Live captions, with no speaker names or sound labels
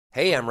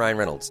Hey, I'm Ryan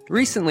Reynolds.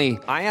 Recently,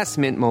 I asked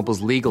Mint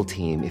Mobile's legal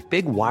team if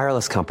big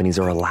wireless companies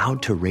are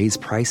allowed to raise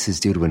prices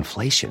due to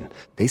inflation.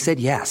 They said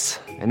yes.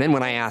 And then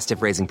when I asked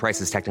if raising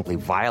prices technically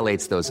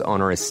violates those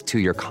onerous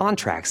two-year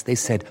contracts, they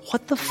said,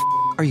 "What the f***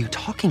 are you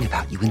talking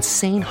about, you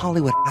insane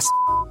Hollywood ass?"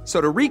 So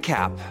to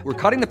recap, we're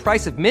cutting the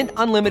price of Mint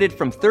Unlimited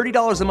from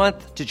 $30 a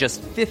month to just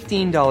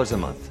 $15 a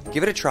month.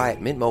 Give it a try at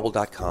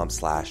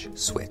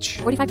mintmobile.com/switch.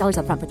 $45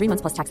 up front for 3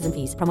 months plus taxes and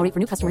fees. Promo rate for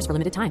new customers for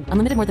limited time.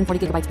 Unlimited more than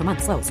 40 gigabytes per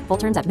month. Slows full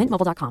terms at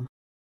mintmobile.com.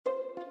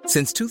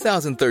 Since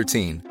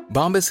 2013,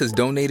 Bombas has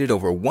donated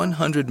over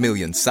 100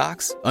 million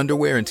socks,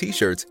 underwear, and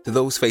T-shirts to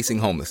those facing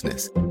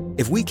homelessness.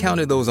 If we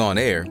counted those on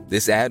air,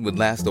 this ad would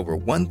last over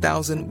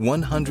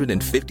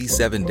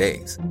 1,157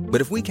 days.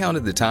 But if we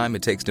counted the time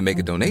it takes to make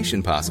a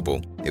donation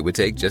possible, it would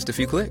take just a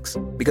few clicks.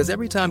 Because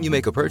every time you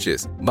make a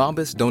purchase,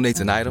 Bombas donates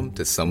an item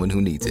to someone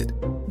who needs it.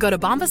 Go to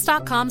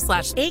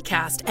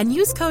bombas.com/ACAST and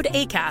use code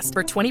ACAST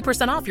for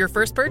 20% off your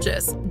first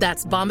purchase.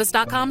 That's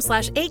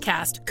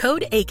bombas.com/ACAST,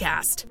 code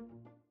ACAST.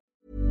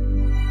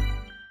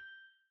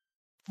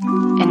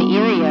 An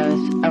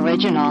Erios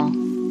original.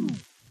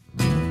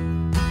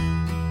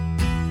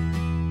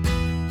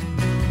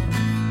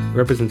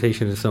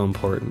 Representation is so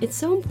important. It's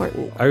so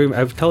important.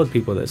 I've told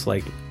people this,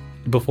 like,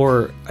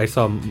 before I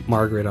saw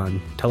Margaret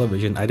on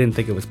television, I didn't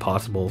think it was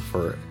possible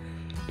for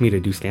me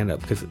to do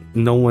stand-up because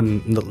no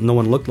one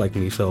looked like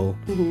me, so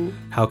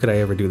how could I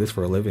ever do this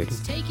for a living? It's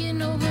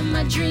taking over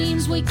my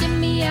dreams, waking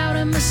me out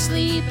of my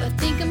sleep. I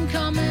think I'm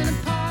coming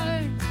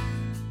apart.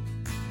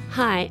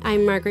 Hi,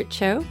 I'm Margaret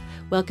Cho.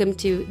 Welcome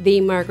to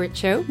The Margaret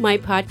Cho, my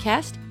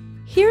podcast.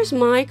 Here's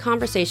my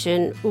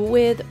conversation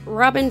with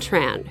Robin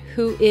Tran,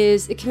 who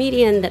is a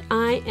comedian that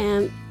I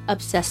am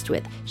obsessed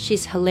with.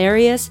 She's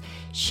hilarious.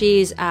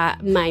 She's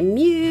my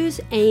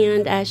muse,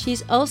 and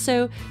she's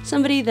also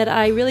somebody that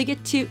I really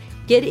get to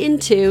get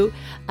into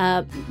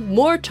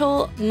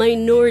Mortal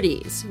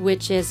Minorities,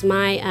 which is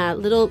my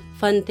little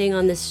fun thing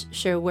on this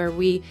show where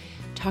we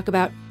talk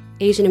about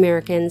Asian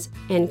Americans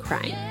and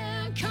crime.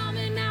 Yeah, I'm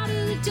coming out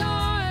of the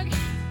dark.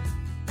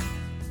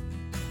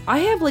 I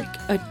have like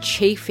a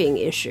chafing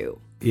issue.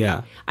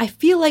 Yeah. I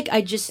feel like I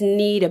just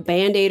need a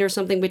Band-Aid or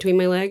something between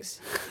my legs.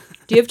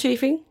 Do you have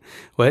chafing?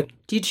 What?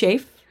 Do you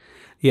chafe?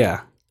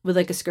 Yeah. With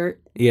like a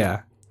skirt?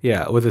 Yeah.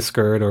 Yeah, with a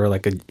skirt or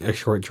like a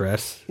short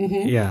dress.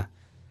 Mm-hmm. Yeah.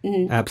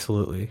 Mm-hmm.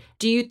 Absolutely.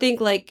 Do you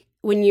think like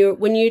when you're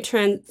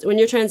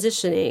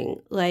transitioning,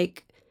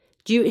 like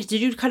did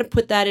you kind of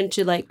put that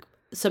into like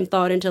some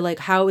thought into like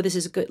how this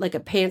is good, like a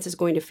pants is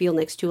going to feel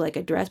next to like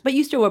a dress? But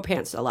you still wear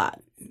pants a lot.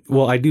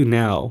 Well, I do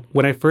now.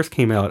 When I first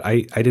came out,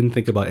 I didn't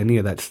think about any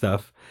of that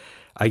stuff.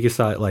 I just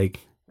thought like,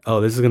 oh,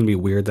 this is going to be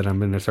weird that I'm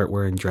going to start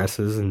wearing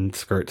dresses and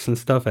skirts and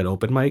stuff at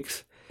open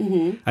mics.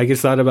 Mm-hmm. I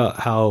just thought about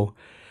how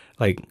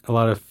like a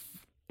lot of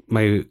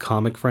my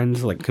comic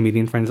friends, like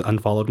comedian friends,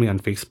 unfollowed me on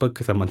Facebook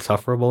because I'm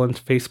insufferable on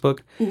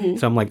Facebook. Mm-hmm.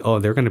 So I'm like, oh,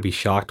 they're going to be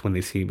shocked when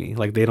they see me.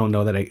 Like they don't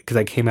know that because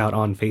I came out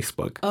on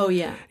Facebook. Oh,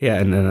 yeah. Yeah.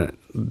 And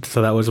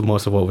so that was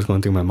most of what was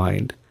going through my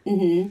mind.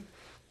 Mm-hmm.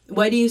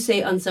 Why do you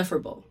say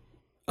unsufferable?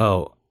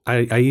 Oh,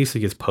 I used to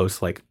just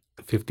post like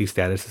 50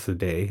 statuses a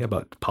day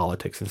about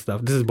politics and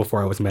stuff. This is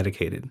before I was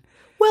medicated.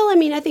 Well, I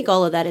mean, I think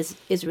all of that is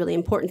really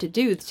important to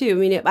do, too. I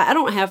mean, I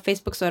don't have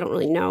Facebook, so I don't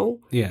really know.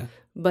 Yeah.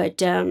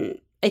 But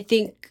I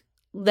think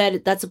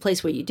that's a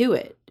place where you do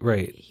it.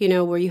 Right. You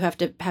know, where you have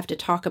to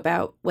talk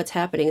about what's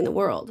happening in the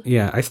world.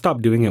 Yeah, I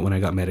stopped doing it when I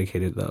got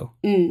medicated, though.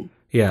 Mm.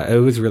 Yeah, it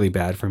was really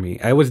bad for me.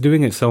 I was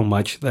doing it so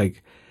much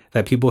like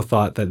that people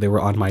thought that they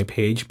were on my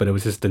page, but it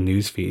was just the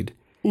news feed.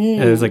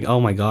 And it was like, oh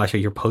my gosh,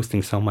 you're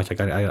posting so much, I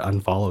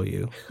unfollow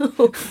you.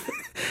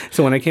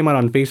 So when I came out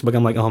on Facebook,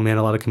 I'm like, oh man,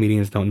 a lot of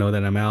comedians don't know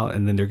that I'm out,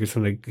 and then they're just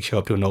going to show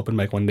up to an open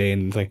mic one day,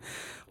 and it's like,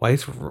 why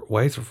is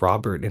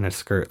Robert in a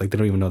skirt? Like they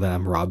don't even know that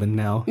I'm Robin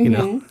now, you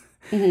know?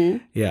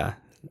 Mm-hmm. Yeah,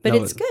 but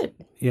it's good.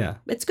 Yeah,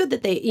 it's good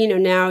that they,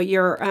 now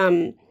you're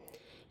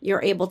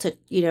able to,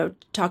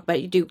 talk about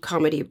it, you do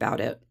comedy about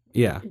it.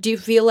 Yeah. Do you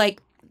feel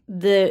like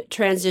the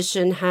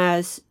transition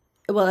has?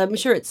 Well, I'm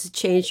sure it's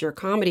changed your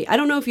comedy. I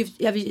don't know if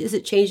has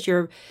it changed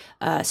your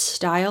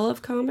style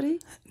of comedy?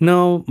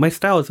 No, my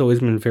style has always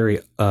been very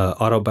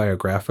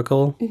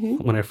autobiographical.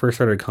 Mm-hmm. When I first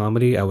started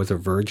comedy, I was a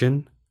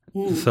virgin.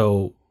 Mm.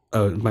 So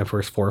my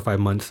first 4 or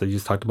 5 months, I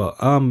just talked about,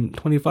 I'm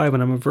 25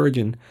 and I'm a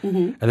virgin.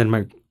 Mm-hmm. And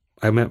then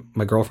I met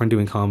my girlfriend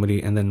doing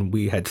comedy, and then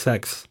we had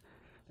sex.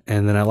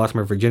 And then I lost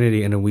my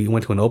virginity, and then we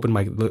went to an open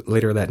mic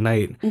later that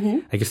night. Mm-hmm.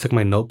 I just took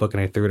my notebook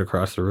and I threw it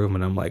across the room,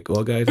 and I'm like,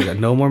 "Well, guys, I got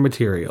no more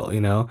material,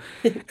 And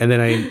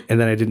then I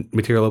did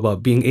material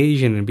about being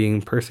Asian and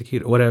being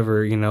persecuted,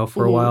 whatever,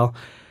 for a while.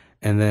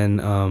 And then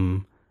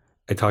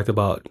I talked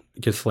about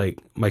just like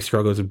my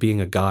struggles of being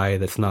a guy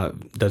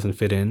doesn't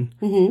fit in.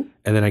 Mm-hmm.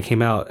 And then I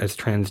came out as a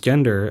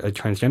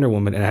transgender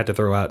woman, and I had to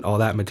throw out all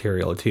that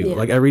material too. Yeah.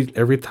 Like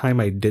every time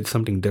I did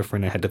something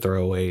different, I had to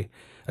throw away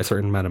a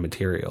certain amount of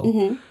material.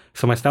 Mm-hmm.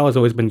 So my style has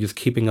always been just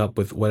keeping up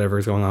with whatever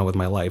is going on with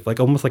my life.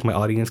 Like almost like my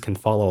audience can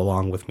follow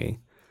along with me.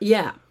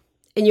 Yeah.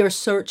 In your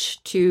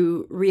search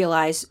to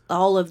realize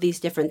all of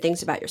these different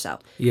things about yourself.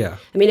 Yeah.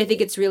 I mean, I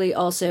think it's really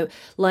also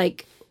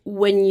like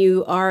when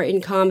you are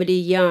in comedy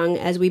young,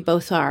 as we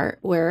both and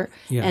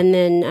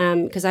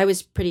then, because I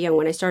was pretty young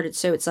when I started,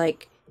 so it's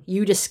like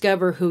you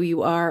discover who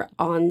you are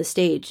on the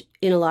stage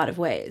in a lot of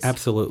ways.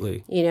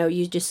 Absolutely. You know,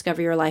 you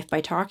discover your life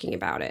by talking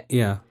about it.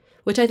 Yeah.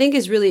 Which I think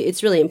it's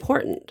really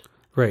important.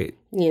 Right.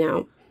 You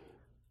know?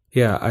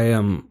 Yeah, I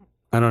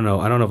don't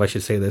know if I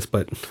should say this,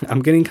 but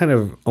I'm getting kind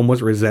of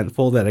almost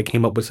resentful that I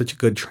came up with such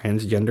good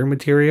transgender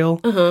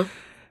material.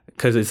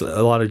 Because it's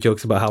a lot of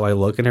jokes about how I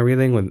look and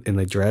everything in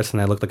the dress,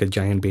 and I look like a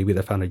giant baby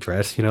that found a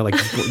dress, you know, like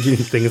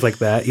things like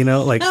that, you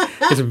know, like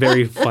it's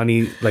very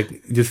funny,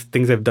 like just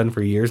things I've done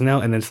for years now.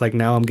 And it's like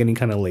now I'm getting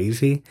kind of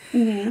lazy.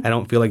 I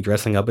don't feel like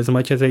dressing up as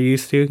much as I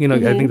used to, you know.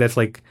 I think that's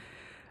like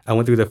I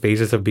went through the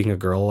phases of being a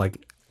girl,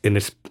 like in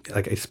this,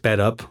 like I sped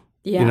up.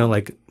 Yeah. You know,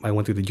 like I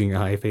went through the junior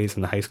high phase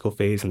and the high school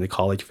phase and the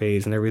college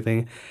phase and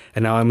everything.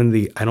 And now I'm in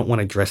the I don't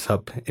want to dress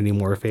up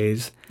anymore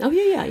phase. Oh,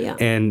 yeah.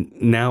 And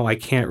now I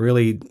can't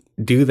really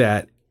do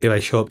that if I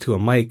show up to a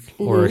mic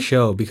or a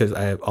show because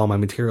all my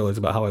material is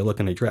about how I look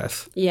in a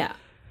dress. Yeah.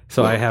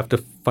 So I have to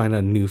find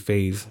a new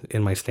phase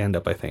in my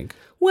stand-up, I think.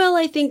 Well,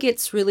 I think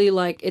it's really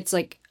like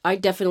I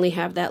definitely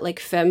have that like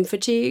femme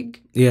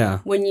fatigue. Yeah.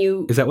 When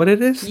you... Is that what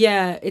it is?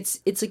 Yeah.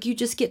 It's like you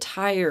just get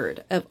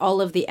tired of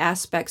all of the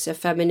aspects of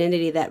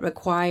femininity that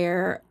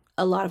require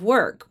a lot of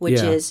work,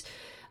 which is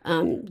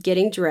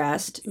getting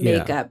dressed,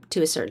 makeup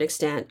to a certain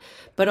extent,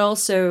 but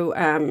also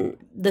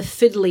the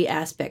fiddly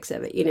aspects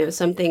of it. You know,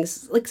 some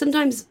things, like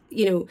sometimes,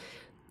 you know,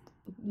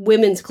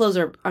 women's clothes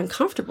are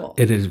uncomfortable.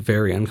 It is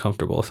very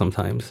uncomfortable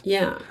sometimes.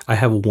 Yeah. I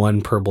have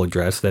one purple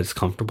dress that's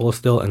comfortable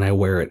still, and I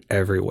wear it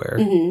everywhere.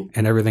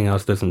 And everything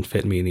else doesn't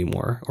fit me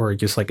anymore. Or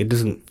just like it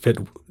doesn't fit,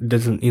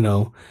 you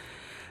know,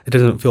 it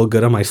doesn't feel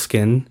good on my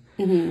skin.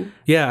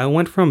 Yeah, I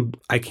went from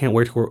I can't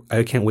wait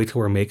to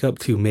wear makeup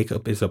to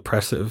makeup is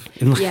oppressive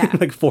in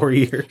like 4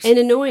 years. And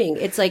annoying.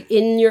 It's like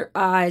in your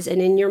eyes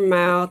and in your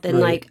mouth. And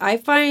like I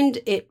find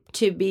it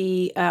to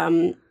be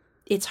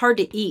it's hard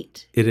to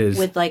eat. It is.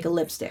 With like a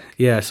lipstick.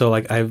 Yeah, so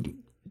like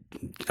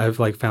I've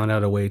like found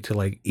out a way to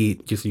like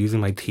eat just using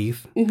my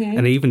teeth.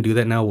 And I even do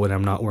that now when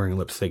I'm not wearing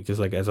lipstick, just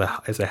like as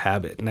a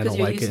habit. And I don't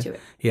like used to it.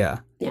 Yeah.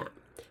 Yeah.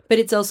 But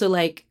it's also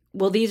like,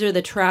 well, these are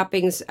the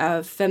trappings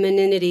of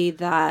femininity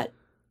that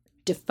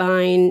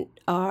define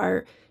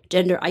our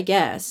gender, I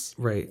guess.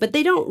 Right. But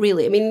they don't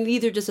really. I mean,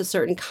 these are just a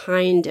certain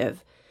kind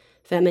of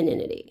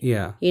femininity.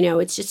 Yeah. You know,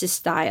 it's just a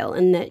style,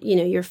 and that, you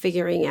know, you're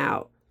figuring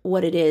out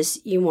what it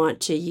is you want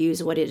to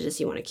use, what it is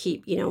you want to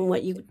keep, you know, and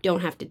what you don't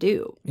have to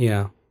do.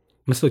 Yeah.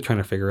 I'm still trying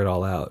to figure it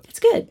all out.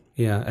 It's good.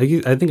 Yeah.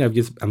 I think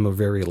I'm a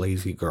very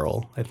lazy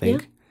girl, I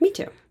think. Yeah, me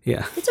too.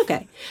 Yeah. It's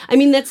okay. I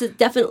mean, that's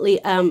definitely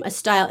a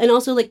style. And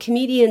also, like,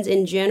 comedians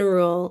in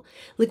general,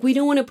 like, we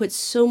don't want to put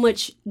so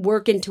much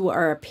work into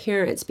our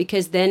appearance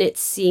because then it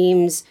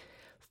seems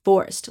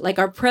forced. Like,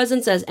 our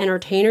presence as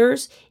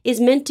entertainers is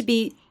meant to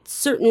be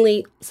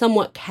certainly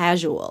somewhat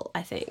casual,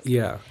 I think.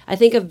 Yeah. I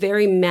think a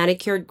very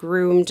manicured,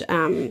 groomed,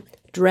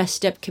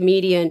 dressed-up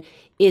comedian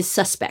is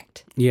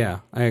suspect. Yeah,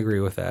 I agree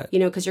with that. You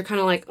know, because you're kind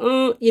of like,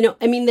 you know,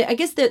 I mean, I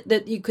guess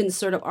that you can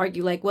sort of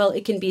argue like, well,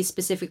 it can be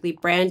specifically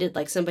branded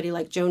like somebody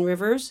like Joan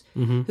Rivers,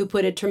 who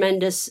put a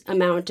tremendous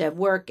amount of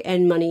work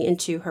and money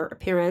into her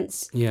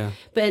appearance. Yeah.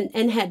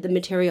 And had the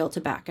material to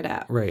back it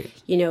up. Right.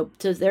 You know,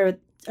 so there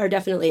are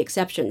definitely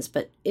exceptions.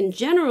 But in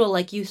general,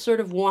 like you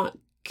sort of want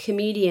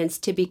comedians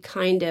to be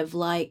kind of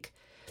like,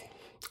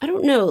 I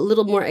don't know, a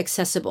little more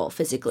accessible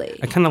physically.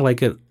 I kind of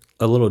like it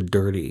a little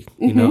dirty,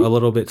 you know, a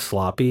little bit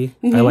sloppy.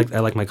 I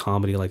like my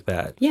comedy like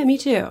that. Yeah, me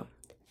too.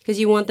 Because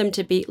you want them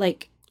to be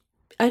like,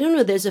 I don't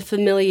know, there's a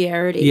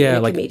familiarity in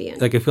a comedian.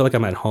 Like I feel like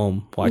I'm at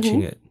home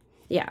watching it.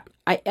 Yeah.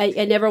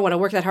 I never want to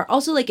work that hard.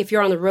 Also, like if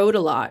you're on the road a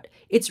lot,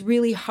 it's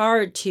really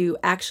hard to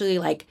actually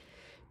like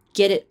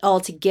get it all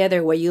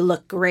together where you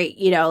look great.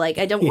 You know, like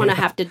I don't want to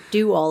have to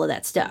do all of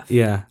that stuff.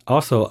 Yeah.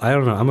 Also, I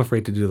don't know. I'm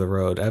afraid to do the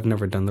road. I've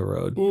never done the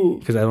road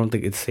because I don't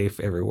think it's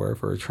safe everywhere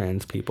for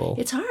trans people.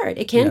 It's hard.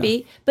 It can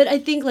be. But I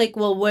think like,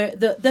 well, where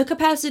the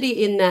capacity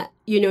in that,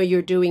 you know,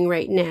 you're doing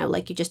right now,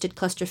 like you just did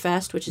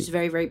Clusterfest, which is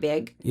very, very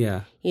big.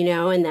 Yeah. You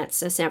know, and that's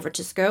San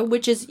Francisco,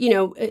 which is, you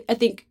know, I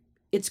think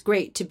it's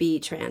great to be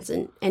trans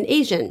and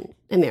Asian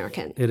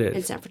American. It is.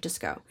 In San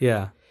Francisco.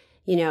 Yeah.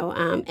 You know,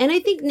 and I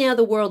think now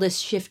the world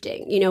is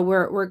shifting. You know,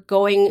 we're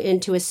going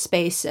into a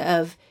space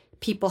of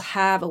people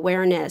have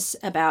awareness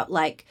about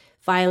like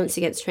violence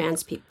against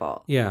trans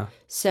people. Yeah.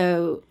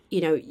 So,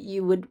 you know,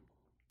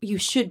 you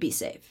should be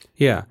safe.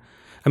 Yeah.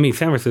 I mean,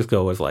 San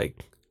Francisco was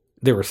like,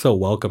 they were so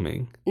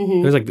welcoming.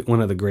 It was like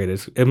one of the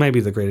greatest, it might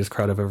be the greatest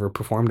crowd I've ever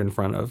performed in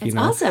front of. It's you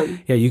know?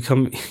 awesome. Yeah, you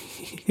come,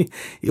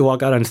 you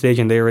walk out on stage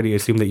and they already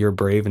assume that you're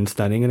brave and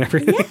stunning and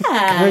everything.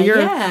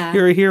 Yeah,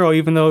 you're a hero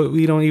even though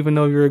we don't even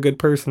know you're a good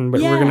person,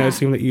 but we're going to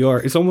assume that you are.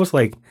 It's almost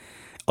like,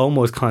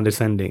 almost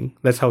condescending.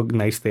 That's how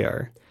nice they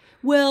are.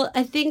 Well,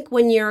 I think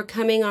when you're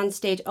coming on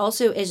stage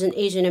also as an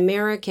Asian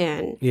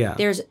American,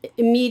 there's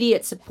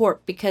immediate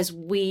support because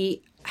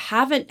we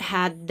haven't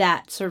had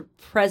that sort of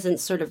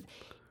presence sort of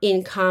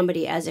in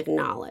comedy as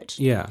acknowledged.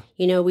 Yeah.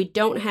 You know, we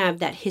don't have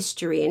that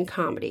history in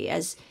comedy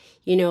as,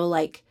 you know,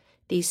 like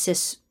these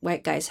cis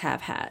white guys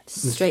have had,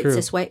 It's straight true.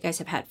 cis white guys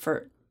have had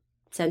for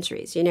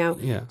centuries, you know?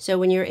 Yeah. So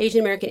when you're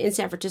Asian American in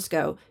San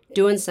Francisco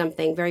doing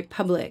something very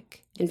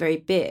public and very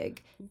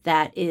big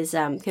that is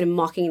kind of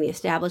mocking the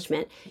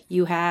establishment,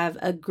 you have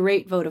a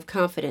great vote of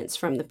confidence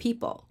from the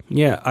people.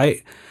 Yeah,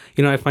 I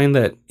find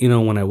that,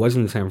 when I was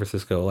in San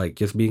Francisco, like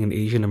just being an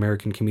Asian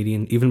American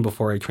comedian, even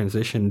before I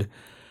transitioned,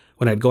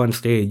 when I'd go on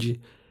stage,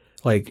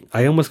 like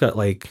I almost got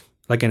like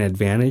an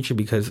advantage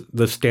because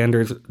the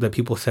standards that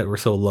people set were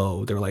so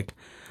low. They're like,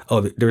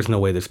 oh, there's no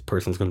way this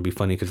person's going to be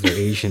funny because they're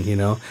Asian,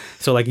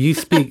 So like you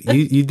speak,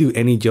 you do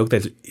any joke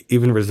that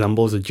even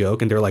resembles a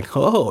joke, and they're like,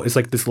 oh, it's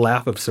like this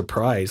laugh of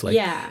surprise. Like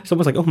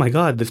someone's like, oh my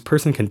God, this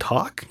person can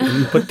talk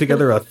and put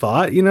together a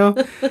thought,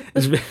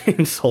 It's very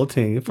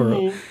insulting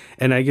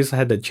and I just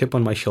had that chip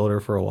on my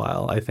shoulder for a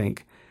while, I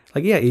think.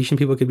 Like, yeah, Asian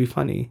people could be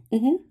funny.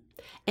 Mm-hmm.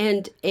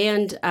 And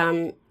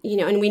and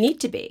we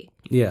need to be.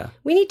 Yeah.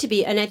 We need to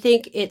be. And I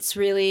think it's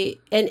really,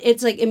 and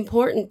it's like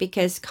important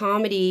because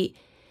comedy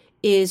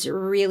is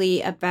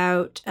really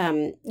about,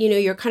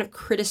 you're kind of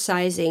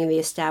criticizing the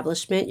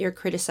establishment, you're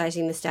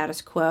criticizing the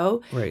status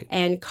quo, right,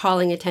 and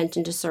calling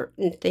attention to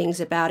certain things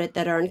about it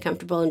that are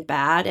uncomfortable and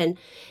bad.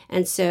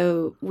 And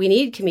so we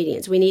need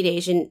comedians. We need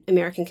Asian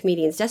American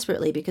comedians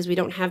desperately because we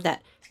don't have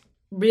that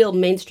real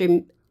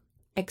mainstream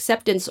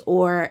acceptance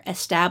or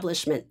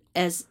establishment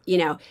as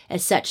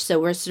such. So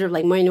we're sort of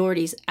like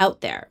minorities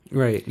out there.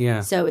 Right, yeah.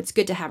 So it's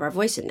good to have our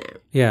voice in there.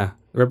 Yeah.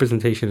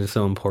 Representation is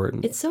so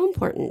important. It's so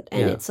important.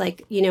 And it's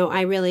like,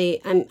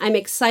 I'm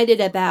excited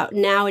about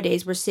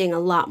nowadays we're seeing a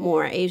lot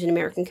more Asian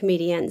American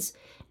comedians,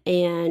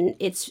 and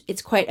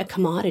it's quite a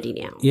commodity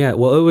now. Yeah,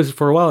 well,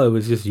 for a while it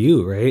was just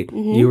you, right?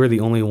 Mm-hmm. You were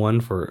the only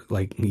one for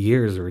like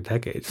years or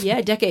decades.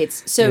 Yeah,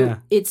 decades. So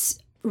it's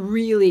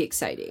really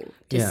exciting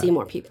to see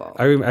more people.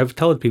 I've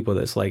told people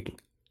this, like,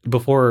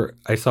 before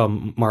I saw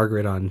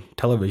Margaret on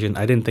television,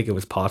 I didn't think it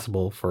was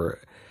possible for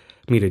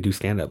me to do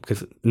stand-up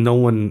because no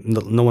one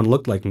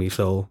looked like me,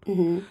 so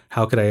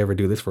how could I ever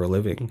do this for a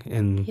living?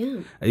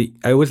 And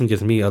I wasn't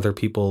just me, other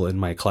people in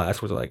my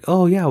class were like,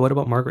 oh yeah, what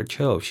about Margaret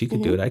Cho? If she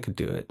could do it, I could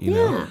do it, you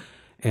know?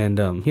 And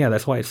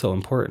that's why it's so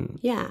important.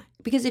 Yeah,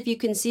 because if you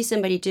can see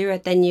somebody do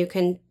it, then you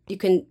can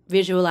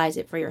visualize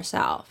it for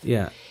yourself.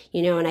 Yeah.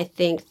 And I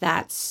think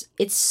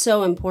it's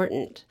so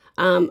important.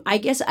 I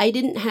guess I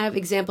didn't have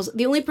examples.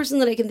 The only person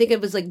that I can think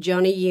of was like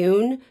Johnny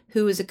Yoon,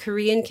 who was a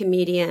Korean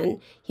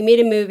comedian. He made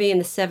a movie in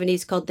the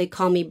 70s called They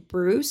Call Me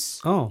Bruce.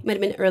 Oh. Might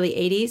have been early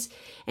 80s.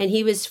 And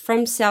he was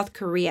from South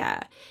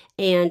Korea.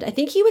 And I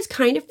think he was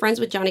kind of friends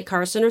with Johnny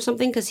Carson or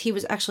something because he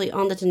was actually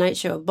on The Tonight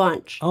Show a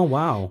bunch. Oh,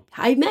 wow.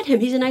 I met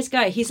him. He's a nice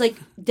guy. He's like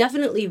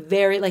definitely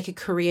very like a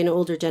Korean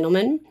older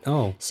gentleman.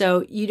 Oh.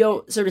 So you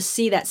don't sort of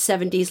see that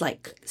 70s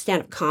like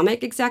stand-up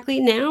comic exactly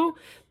now.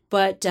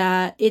 But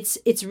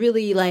it's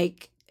really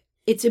like,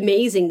 it's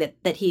amazing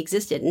that he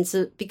existed. And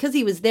so because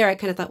he was there, I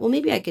kind of thought, well,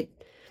 maybe I could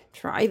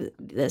try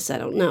this. I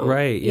don't know.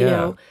 Right,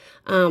 yeah.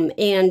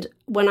 And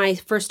when I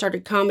first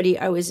started comedy,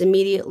 I was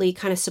immediately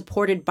kind of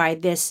supported by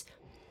this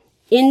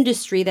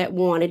industry that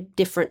wanted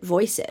different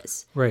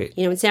voices. Right.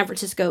 And San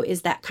Francisco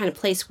is that kind of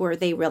place where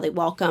they really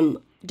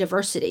welcome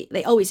diversity.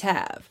 They always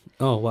have.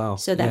 Oh, wow.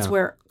 So that's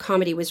where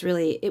comedy was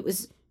really, it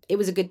was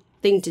a good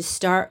thing to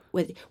start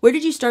with. Where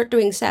did you start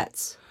doing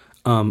sets?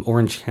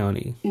 Orange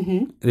County.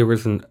 Mm-hmm. There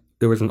was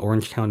an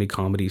Orange County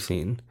comedy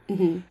scene,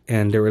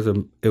 and it was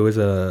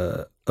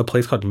a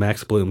place called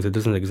Max Bloom's. It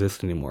doesn't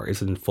exist anymore.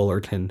 It's in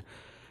Fullerton,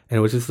 and it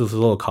was just this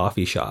little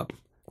coffee shop.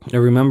 I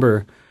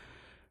remember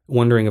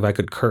wondering if I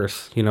could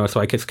curse, so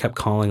I just kept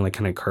calling, like,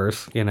 can I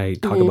curse? And I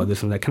talk about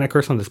this and that. Can I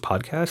curse on this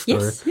podcast?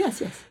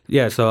 Yes.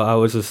 Yeah, so I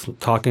was just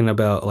talking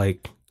about,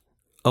 like,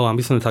 oh, I'm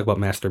just going to talk about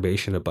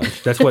masturbation a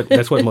bunch. That's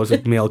what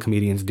most male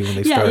comedians do when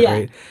they start,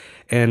 right?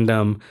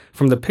 And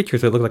from the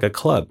pictures, it looked like a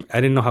club.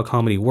 I didn't know how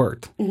comedy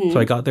worked. So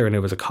I got there and it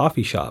was a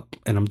coffee shop.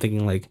 And I'm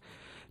thinking, like,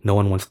 no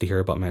one wants to hear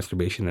about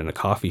masturbation in a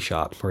coffee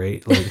shop,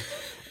 right? Like,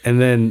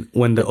 and then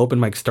when the open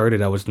mic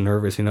started, I was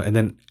nervous, and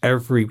then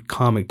every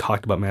comic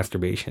talked about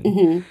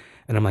masturbation.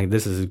 And I'm like,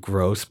 this is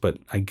gross, but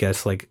I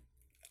guess, like,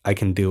 I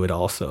can do it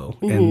also.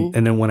 And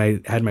then when I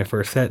had my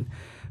first set,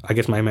 I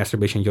guess my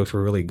masturbation jokes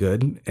were really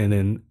good. And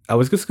then I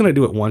was just going to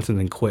do it once and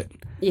then quit.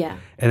 Yeah.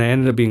 And I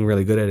ended up being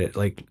really good at it,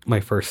 like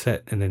my first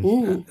set. And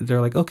then they're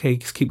like, okay,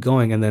 just keep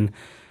going. And then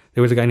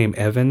there was a guy named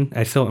Evan.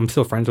 I'm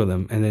still friends with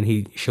him. And then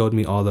he showed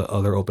me all the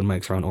other open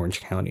mics around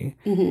Orange County.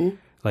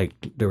 Like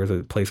there was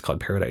a place called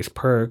Paradise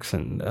Perks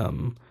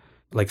and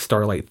like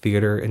Starlight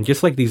Theater and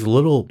just like these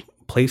little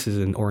places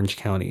in Orange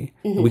County.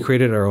 And we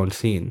created our own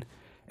scene.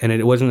 And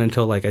it wasn't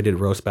until like I did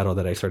Roast Battle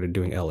that I started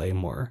doing LA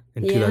more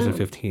in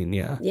 2015.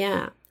 Yeah.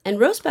 Yeah. And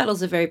Roast Battle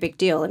is a very big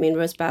deal. I mean,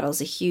 Roast Battle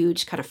is a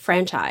huge kind of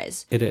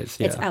franchise. It is,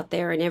 yeah. It's out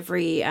there in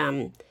every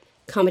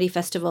comedy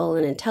festival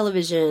and in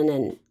television.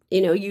 And,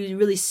 you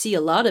really see a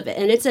lot of it.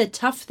 And it's a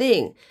tough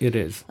thing. It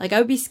is. Like, I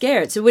would be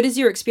scared. So what is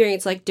your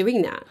experience like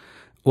doing that?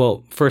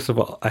 Well, first of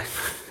all,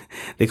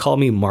 they call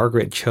me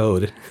Margaret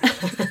Chode.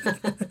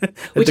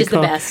 Which is the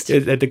best.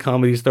 At the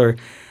Comedy Store.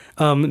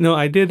 No,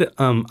 I did.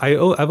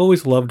 I've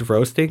always loved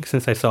roasting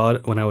since I saw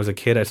it when I was a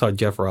kid. I saw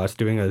Jeff Ross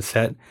doing a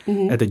set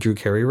at the Drew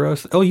Carey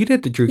roast. Oh, you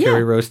did the Drew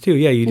Carey roast too.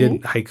 Yeah, you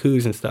did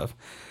haikus and stuff.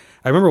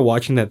 I remember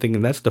watching that thing,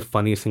 and that's the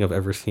funniest thing I've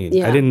ever seen.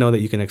 Yeah. I didn't know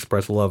that you can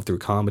express love through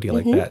comedy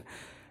like that.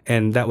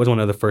 And that was one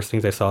of the first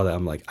things I saw that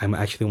I'm like, I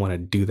actually want to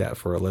do that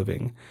for a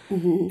living.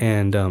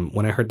 And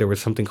when I heard there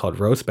was something called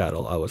Roast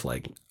Battle, I was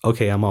like,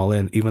 okay, I'm all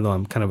in, even though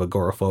I'm kind of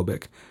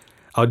agoraphobic.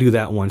 I'll do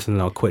that once and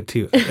then I'll quit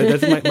too.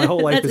 That's my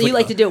whole life. You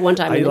like to do it one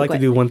time and I then like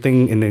quit. to do one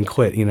thing and then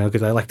quit,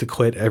 because I like to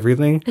quit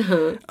everything.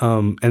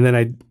 And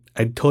then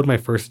I told my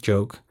first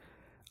joke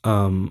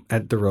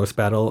at the roast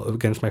battle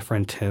against my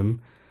friend Tim.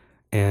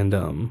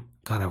 And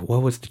God,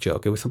 what was the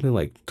joke? It was something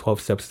like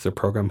 12 steps is a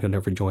program he'll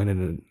never join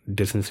and a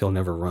distance he'll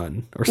never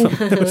run or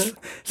something.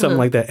 Something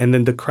like that. And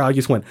then the crowd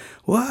just went,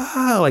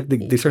 wow. Like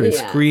they started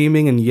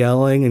screaming and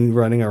yelling and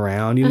running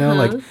around,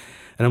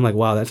 and I'm like,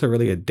 wow, that's a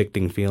really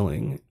addicting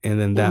feeling. And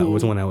then that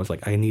was when I was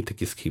like, I need to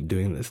just keep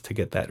doing this to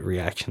get that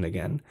reaction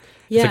again.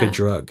 It's like a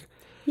drug.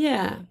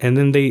 Yeah. And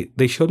then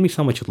they showed me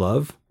so much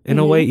love in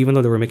a way, even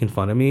though they were making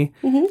fun of me.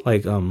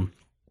 Like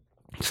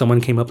someone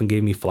came up and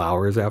gave me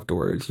flowers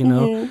afterwards,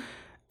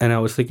 And I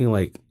was thinking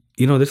like,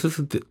 this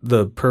is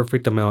the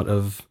perfect amount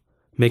of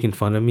making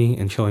fun of me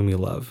and showing me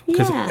love.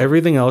 Because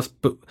everything else,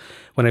 but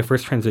when I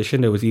first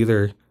transitioned, it was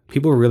either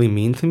people were really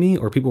mean to me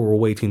or people were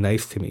way too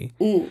nice to me.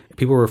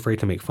 People were afraid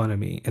to make fun of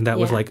me. And that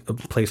was like a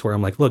place where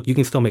I'm like, look, you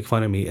can still make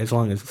fun of me as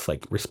long as it's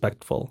like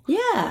respectful.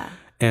 Yeah.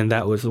 And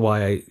that was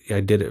why I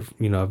did it.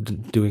 I've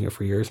been doing it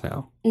for years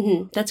now.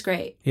 That's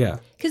great. Yeah.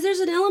 Because there's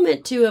an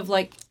element too of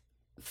like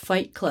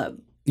Fight Club.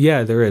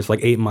 Yeah, there is. Like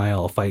 8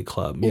 Mile, Fight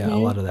Club. Yeah, a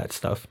lot of that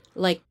stuff.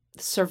 Like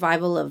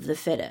survival of the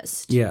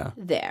fittest. Yeah.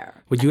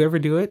 There. Would you ever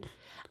do it?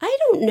 I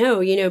don't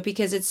know,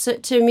 because it's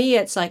to me,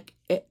 it's like,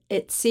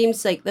 it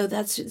seems like, though,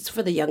 it's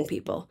for the young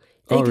people.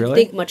 They can really?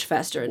 think much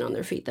faster and on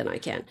their feet than I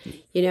can,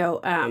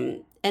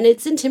 and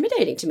it's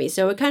intimidating to me.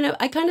 So I kind of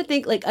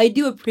think like I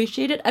do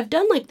appreciate it. I've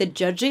done like the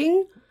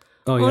judging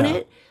on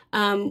it,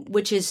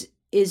 which is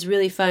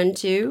really fun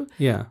too.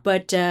 Yeah.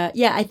 But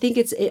I think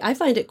I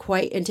find it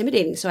quite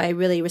intimidating. So I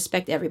really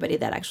respect everybody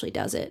that actually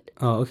does it.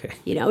 Oh, okay.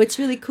 It's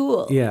really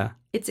cool. Yeah.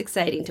 It's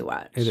exciting to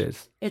watch. It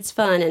is. It's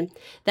fun, and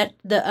that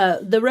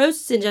the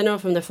roasts in general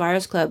from the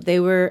Friars Club, they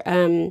were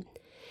a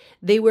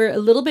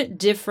little bit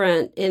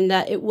different in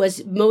that it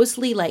was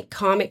mostly like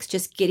comics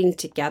just getting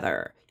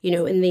together.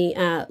 In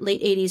the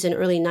late 80s and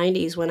early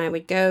 90s, when I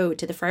would go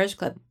to the Friars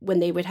Club, when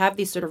they would have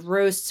these sort of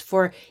roasts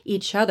for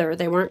each other,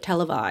 they weren't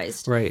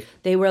televised. Right.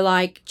 They were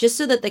like just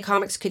so that the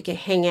comics could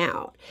hang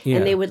out,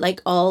 and they would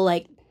like all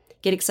like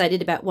get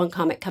excited about one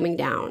comic coming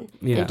down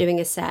and doing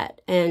a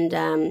set,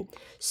 and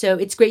so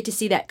it's great to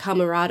see that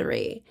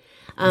camaraderie.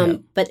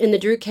 But in the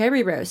Drew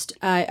Carey roast,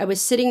 I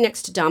was sitting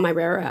next to Dom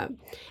Irrera,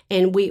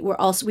 and we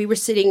were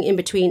sitting in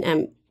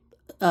between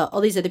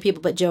all these other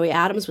people, but Joey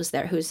Adams was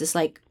there, who's this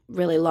like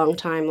really long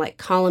time like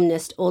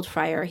columnist, old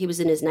friar. He was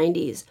in his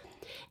 90s,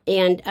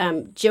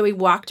 and Joey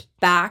walked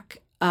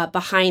back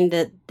behind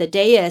the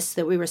dais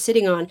that we were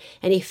sitting on,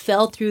 and he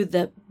fell through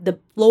the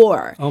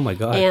floor. Oh my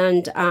God!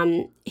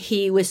 And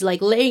he was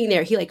like laying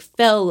there. He like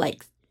fell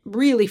like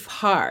really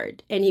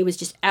hard, and he was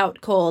just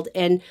out cold,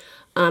 and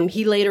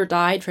he later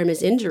died from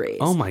his injuries.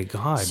 Oh my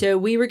God. So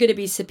we were going to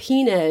be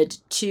subpoenaed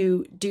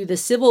to do the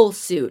civil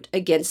suit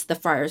against the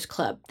Friars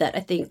Club that I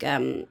think,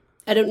 I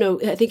don't know,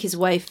 I think his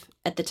wife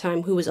at the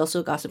time, who was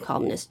also a gossip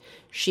columnist,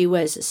 she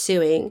was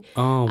suing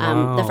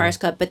the Friars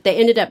Club, but they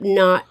ended up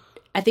not,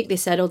 I think they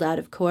settled out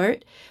of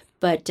court.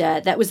 But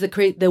that was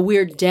the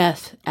weird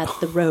death at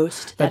the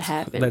roast that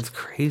happened. That's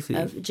crazy.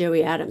 Of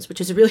Joey Adams,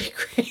 which is really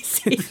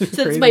crazy.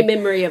 So that's my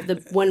memory of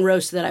the one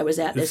roast that I was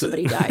at that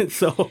somebody died.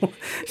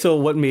 So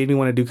what made me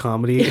want to do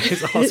comedy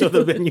is also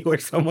the venue where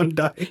someone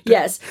died.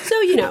 Yes. So,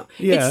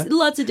 it's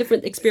lots of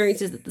different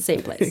experiences at the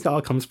same place. It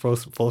all comes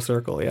full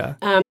circle, yeah.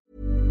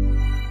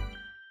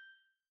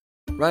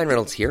 Ryan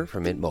Reynolds here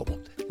from Mint Mobile.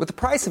 With the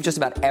price of just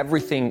about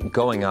everything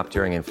going up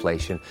during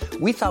inflation,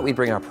 we thought we'd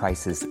bring our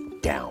prices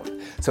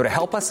down. So to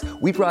help us,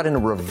 we brought in a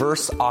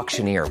reverse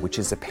auctioneer, which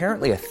is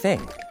apparently a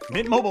thing.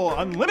 Mint Mobile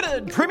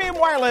Unlimited Premium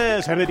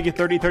Wireless. How to get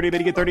 30, 30, bit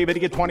to get 30, bit to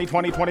get 20,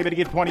 20, 20, bit to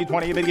get 20,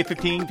 20, bit to get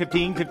 15,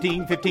 15,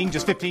 15, 15,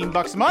 just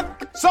 $15 a month?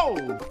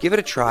 Sold! Give it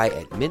a try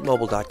at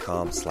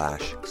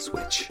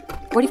mintmobile.com/switch.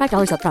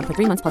 $45 up front for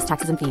 3 months plus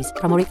taxes and fees.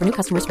 Promo rate for new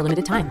customers for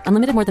limited time.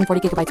 Unlimited more than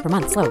 40 gigabytes per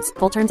month. Slows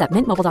full terms at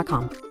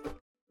mintmobile.com.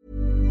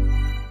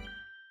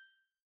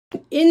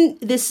 In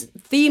this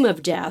theme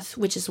of death,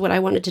 which is what I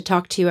wanted to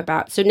talk to you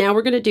about. So now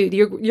we're going to do,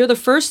 you're the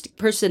first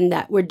person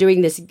that we're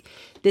doing this.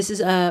 This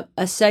is a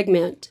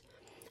segment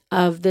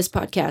of this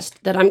podcast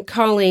that I'm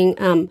calling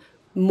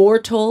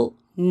Mortal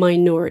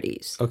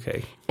Minorities.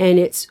 Okay. And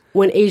it's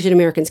when Asian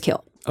Americans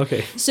kill.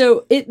 Okay.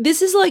 So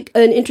this is like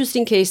an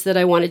interesting case that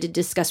I wanted to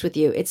discuss with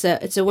you. It's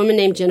a woman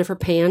named Jennifer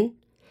Pan,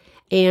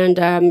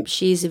 and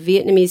she's a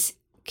Vietnamese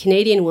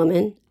Canadian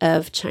woman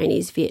of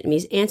Chinese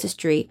Vietnamese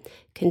ancestry,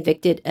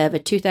 convicted of a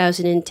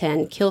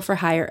 2010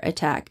 kill-for-hire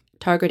attack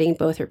targeting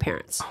both her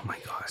parents. Oh my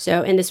God.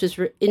 So, and this was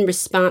in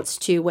response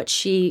to what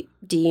she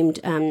deemed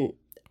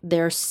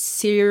their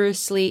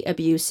seriously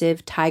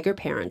abusive tiger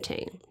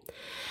parenting.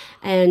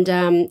 And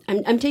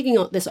I'm taking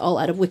this all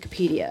out of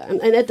Wikipedia.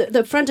 And at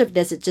the front of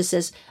this, it just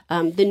says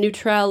the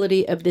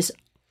neutrality of this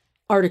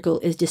article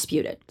is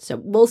disputed. So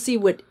we'll see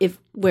where it's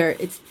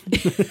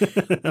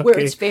where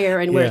it's fair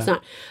and where it's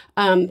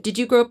not. Did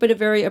you grow up in a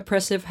very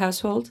oppressive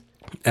household?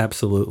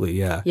 Absolutely,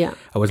 yeah. Yeah.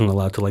 I wasn't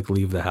allowed to like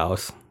leave the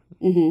house.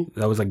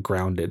 I was like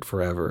grounded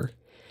forever.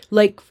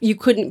 Like you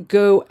couldn't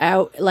go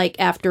out like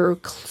after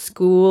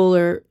school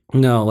or...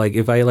 No, like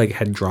if I like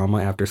had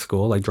drama after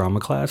school, like drama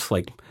class,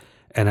 like,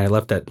 and I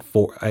left at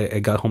 4, I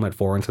got home at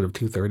 4 instead of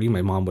 2:30,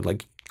 my mom would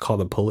like call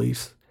the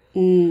police.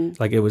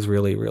 Like it was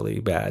really, really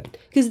bad.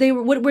 Because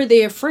what were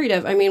they afraid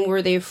of? I mean,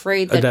 were they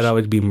afraid that I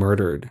would be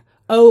murdered?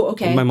 Oh,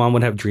 okay. My mom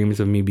would have dreams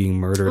of me being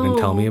murdered and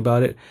tell me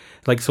about it.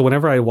 Like, so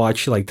whenever I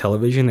watch like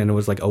television and it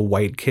was like a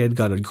white kid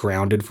got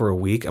grounded for a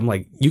week, I'm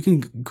like, you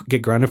can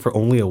get grounded for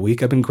only a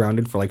week? I've been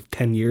grounded for like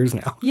 10 years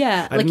now.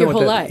 Yeah, like your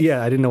whole life.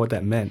 Yeah, I didn't know what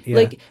that meant. Yeah.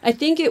 Like, I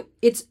think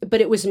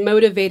but it was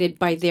motivated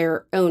by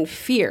their own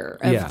fear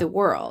of the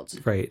world.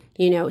 Right.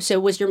 You know, so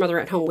was your mother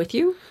at home with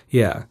you?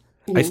 Yeah.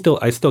 I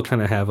still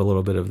kind of have a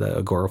little bit of the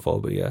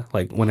agoraphobia.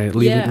 Like when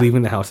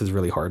leaving the house is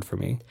really hard for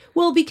me.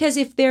 Well, because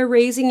if they're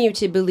raising you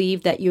to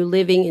believe that you're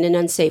living in an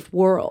unsafe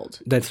world.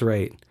 That's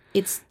right.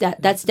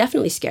 That's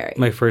definitely scary.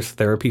 My first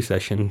therapy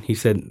session, he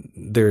said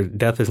their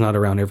death is not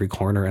around every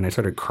corner, and I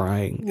started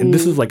crying. And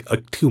this is like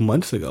 2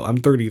 months ago. I'm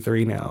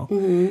 33 now,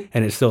 and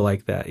it's still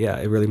like that. Yeah,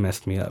 it really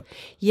messed me up.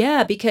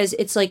 Yeah, because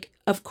it's like,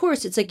 of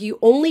course, it's like you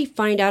only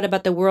find out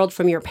about the world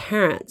from your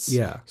parents.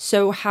 Yeah.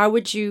 So how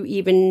would you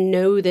even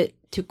know that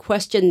to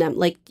question them?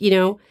 Like, you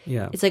know,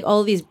 it's like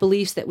all these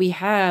beliefs that we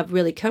have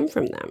really come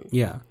from them.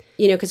 Yeah.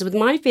 You know, because with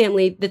my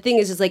family, the thing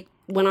is like,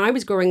 when I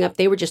was growing up,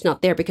 they were just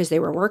not there because they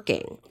were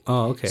working.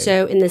 Oh, okay.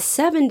 So in the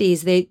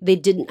 70s, they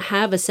didn't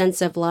have a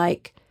sense of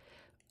like,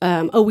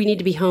 we need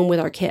to be home with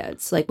our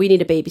kids. Like, we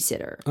need a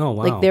babysitter. Oh,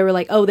 wow. Like, they were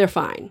like, oh, they're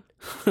fine.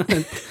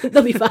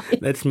 They'll be fine.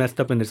 That's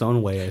messed up in its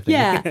own way, I think.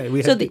 Yeah.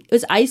 It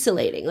was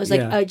isolating. It was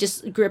like, I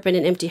just grew up in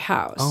an empty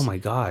house. Oh, my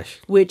gosh.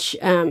 Which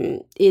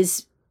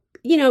is,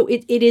 you know,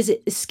 it is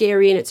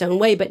scary in its own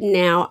way. But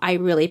now I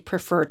really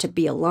prefer to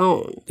be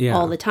alone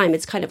all the time.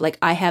 It's kind of like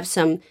I have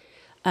some...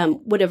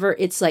 whatever,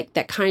 it's like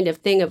that kind of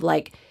thing of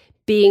like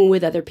being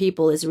with other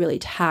people is really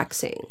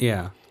taxing.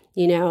 Yeah.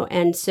 You know,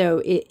 and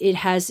so it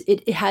has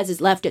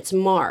left its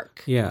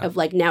mark. Yeah. Of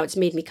like now it's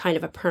made me kind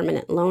of a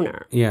permanent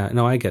loner. Yeah,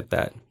 no, I get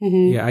that.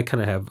 Yeah, I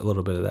kind of have a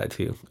little bit of that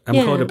too. I'm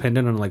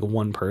codependent on like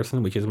one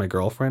person, which is my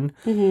girlfriend.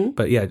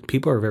 But yeah,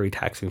 people are very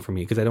taxing for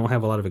me because I don't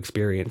have a lot of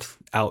experience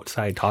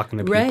outside talking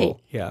to people. Right.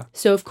 Yeah.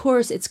 So of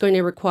course it's going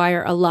to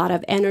require a lot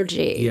of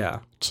energy. Yeah.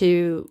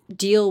 To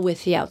deal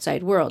with the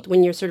outside world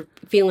when you're sort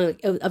of feeling like,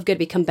 oh, I've got to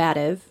be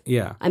combative.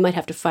 Yeah. I might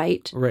have to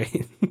fight.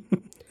 Right.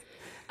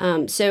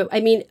 So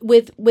I mean,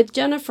 with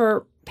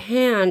Jennifer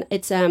Pan,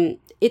 it's a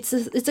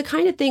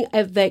kind of thing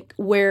of like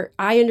where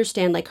I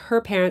understand like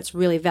her parents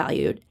really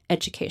valued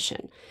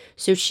education,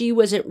 so she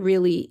wasn't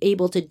really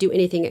able to do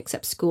anything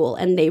except school,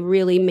 and they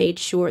really made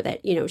sure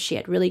that, you know, she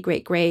had really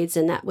great grades,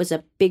 and that was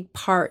a big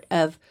part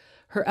of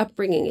her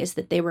upbringing, is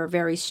that they were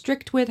very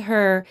strict with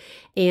her,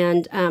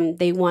 and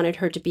they wanted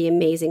her to be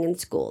amazing in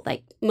school,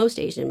 like most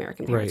Asian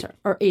American parents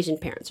or Asian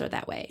parents are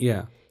that way.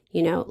 Yeah.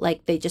 You know,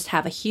 like they just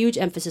have a huge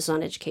emphasis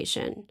on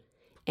education,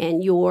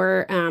 and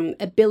your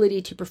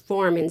ability to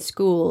perform in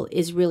school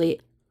is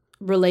really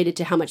related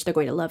to how much they're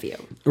going to love you.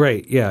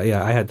 Right. Yeah.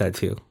 Yeah. I had that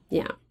too.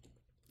 Yeah.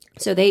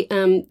 So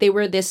they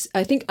were this,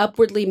 I think,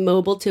 upwardly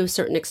mobile to a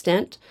certain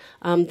extent.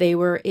 They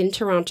were in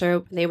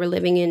Toronto. They were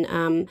living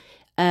in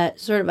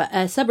sort of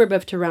a suburb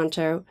of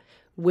Toronto,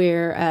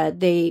 where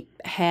they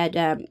had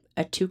a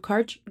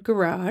 2-car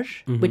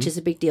garage, which is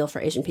a big deal for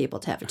Asian people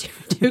to have a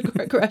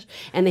two-car garage.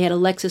 And they had a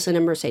Lexus and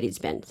a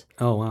Mercedes-Benz.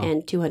 Oh, wow.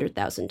 And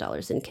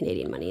 $200,000 in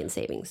Canadian money in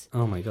savings.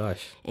 Oh, my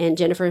gosh. And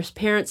Jennifer's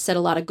parents set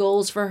a lot of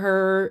goals for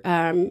her.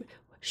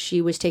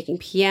 She was taking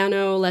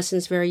piano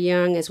lessons very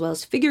young, as well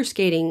as figure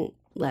skating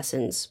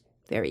lessons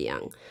very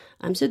young.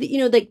 So,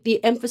 like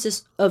the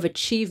emphasis of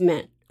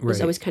achievement was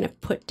always kind of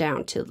put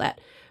down to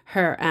that.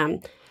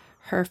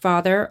 Her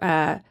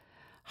father,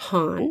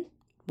 Han,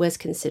 was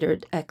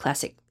considered a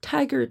classic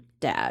tiger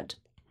dad.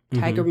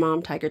 Tiger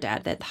mom, tiger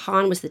dad. That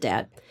Han was the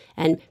dad.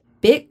 And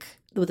Bic,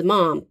 with the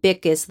mom,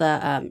 Bic is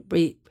the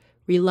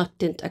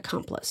reluctant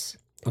accomplice.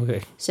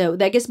 Okay. So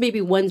I guess maybe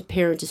one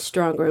parent is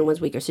stronger and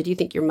one's weaker. So do you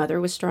think your mother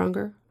was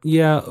stronger?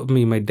 Yeah, I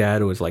mean, my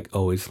dad was like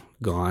always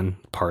gone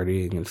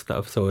partying and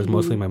stuff. So it was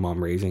mostly my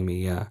mom raising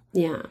me, yeah.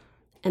 Yeah.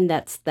 And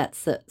that's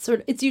the sort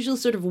of, it's usually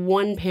sort of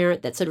one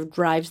parent that sort of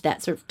drives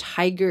that sort of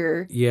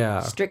tiger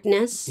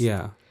strictness.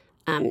 Yeah.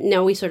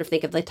 Now we sort of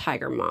think of the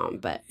tiger mom,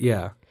 but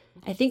yeah,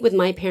 I think with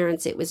my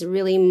parents, it was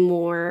really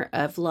more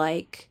of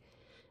like,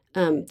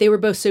 they were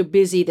both so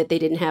busy that they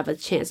didn't have a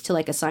chance to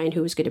like assign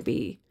who was going to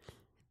be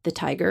the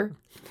tiger.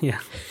 Yeah.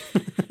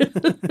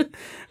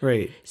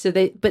 Right. So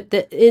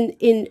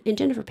in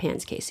Jennifer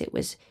Pan's case, it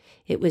was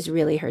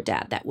really her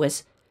dad that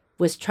was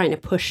was trying to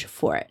push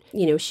for it.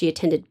 You know, she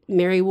attended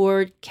Mary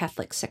Ward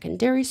Catholic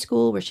Secondary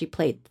School where she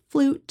played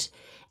flute,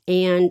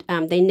 and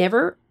they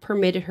never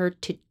permitted her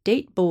to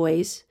date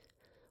boys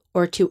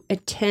or to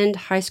attend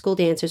high school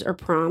dances or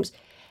proms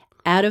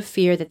out of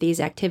fear that these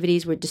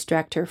activities would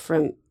distract her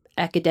from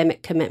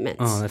academic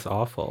commitments. Oh, that's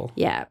awful.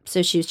 Yeah.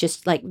 So she was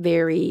just like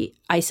very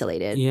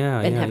isolated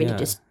and having to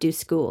just do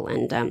school.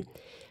 And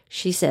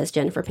she says,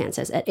 Jennifer Pan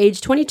says, at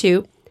age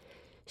 22,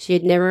 she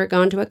had never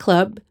gone to a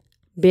club,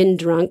 been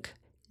drunk,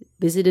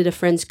 visited a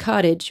friend's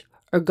cottage,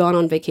 or gone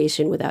on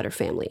vacation without her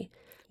family.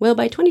 Well,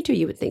 by 22,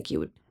 you would think you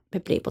would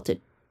have been able to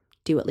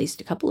do at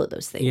least a couple of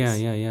those things.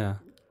 Yeah.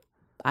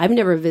 I've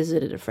never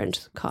visited a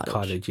friend's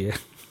cottage. Yeah.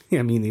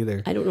 Yeah, me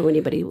neither. I don't know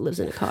anybody who lives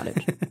in a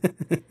cottage.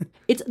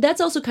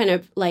 That's also kind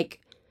of like,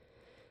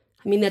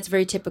 I mean, that's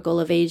very typical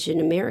of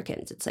Asian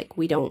Americans. It's like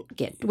we're not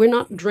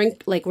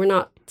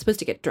supposed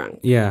to get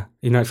drunk. Yeah,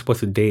 you're not supposed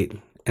to date.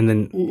 And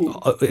then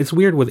it's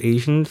weird with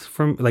Asians,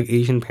 from like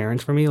Asian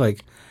parents for me,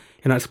 like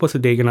you're not supposed to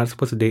date, and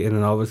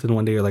then all of a sudden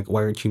one day you're like,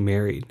 why aren't you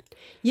married?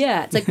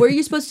 Yeah, it's like, where are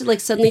you supposed to like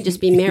suddenly just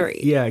be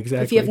married? Yeah,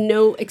 exactly. If you have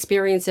no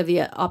experience of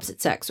the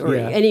opposite sex or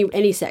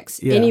any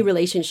sex, any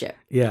relationship.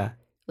 Yeah.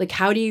 Like,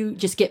 how do you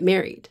just get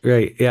married?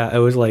 Right. Yeah. It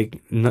was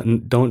like,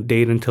 don't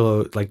date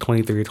until like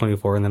 23 or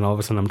 24. And then all of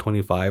a sudden I'm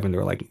 25 and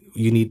they're like,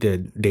 you need to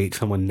date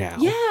someone now.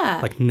 Yeah.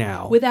 Like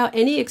now. Without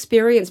any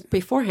experience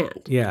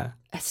beforehand. Yeah.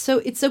 So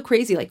it's so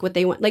crazy, like what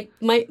they want. Like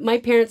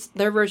my parents,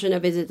 their version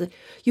of it is,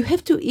 you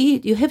have to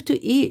eat, you have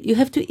to eat, you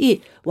have to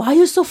eat. Why are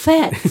you so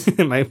fat?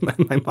 my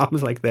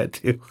mom's like that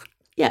too.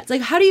 Yeah, it's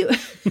like, how do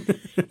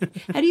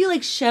you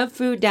like shove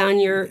food down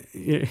your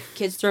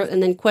kid's throat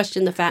and then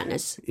question the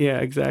fatness? Yeah,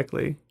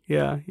 exactly.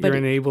 Yeah, you're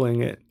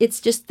enabling it.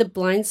 It's just the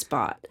blind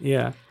spot.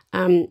 Yeah.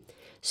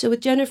 So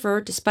with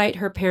Jennifer, despite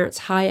her parents'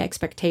 high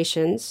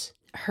expectations,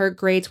 her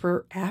grades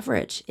were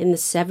average in the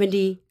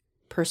 70%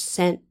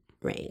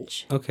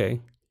 range.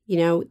 Okay. You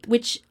know,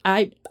 which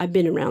I've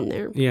been around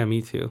there. Yeah,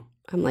 me too.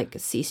 I'm like a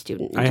C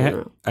student in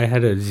general. I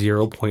had a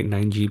 0.9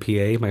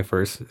 GPA my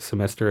first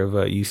semester of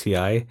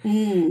UCI,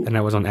 and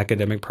I was on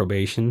academic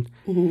probation.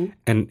 Mm-hmm.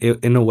 And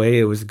in a way,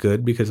 it was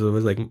good because it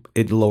was like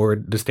it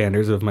lowered the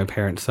standards of my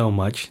parents so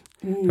much.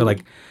 Mm. They're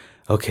like,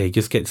 okay,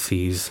 just get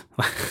C's.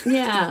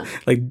 Yeah.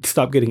 Like,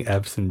 stop getting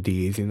F's and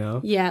D's, you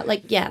know? Yeah,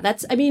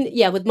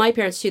 with my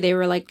parents too, they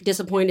were like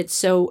disappointed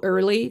so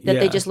early that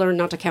they just learned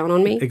not to count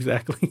on me.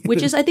 Exactly.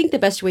 Which is, I think, the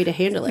best way to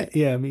handle it.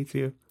 Yeah, me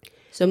too.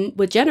 So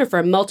with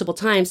Jennifer, multiple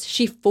times,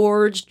 she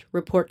forged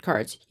report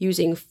cards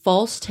using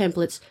false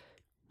templates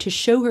to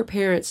show her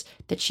parents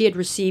that she had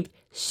received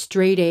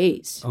straight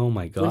A's. Oh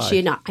my God. When she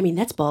had not. I mean,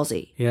 that's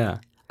ballsy. Yeah.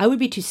 I would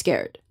be too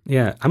scared.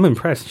 Yeah, I'm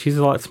impressed. She's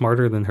a lot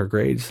smarter than her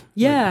grades.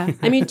 Yeah.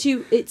 I mean,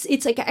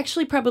 it's like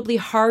actually probably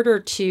harder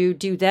to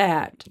do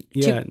that.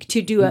 Yeah.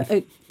 To do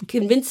a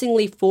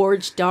convincingly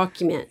forged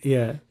document.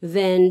 Yeah.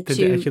 Than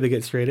to actually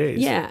get straight A's.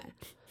 Yeah.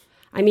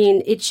 I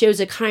mean, it shows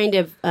a kind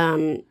of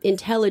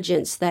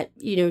intelligence that,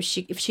 you know,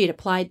 if she had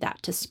applied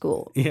that to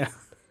school. Yeah.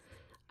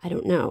 I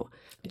don't know.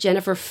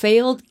 Jennifer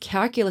failed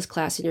calculus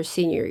class in her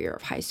senior year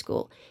of high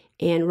school,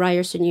 and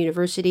Ryerson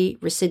University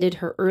rescinded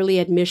her early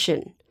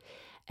admission.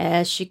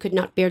 As she could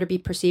not bear to be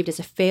perceived as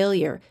a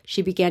failure,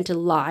 she began to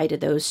lie to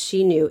those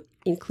she knew,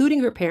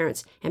 including her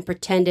parents, and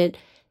pretended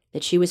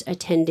that she was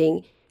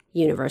attending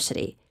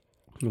university.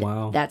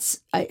 Wow.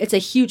 It's a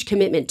huge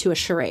commitment to a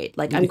charade.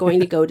 Like, I'm going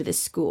to go to this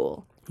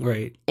school.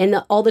 Right.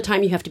 And all the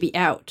time you have to be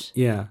out.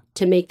 Yeah.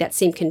 To make that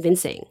seem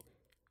convincing.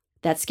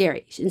 That's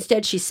scary.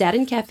 Instead, she sat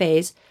in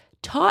cafes,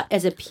 taught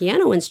as a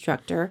piano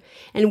instructor,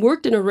 and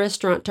worked in a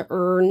restaurant to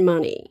earn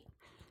money.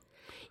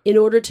 In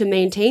order to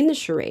maintain the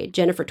charade,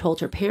 Jennifer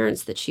told her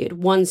parents that she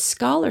had won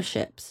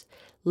scholarships,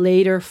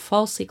 later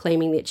falsely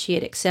claiming that she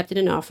had accepted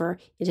an offer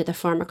into the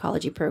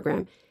pharmacology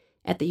program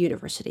at the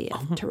University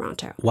of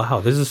Toronto. Wow,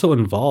 this is so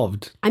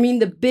involved. I mean,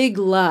 the big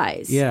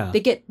lies. Yeah.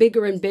 They get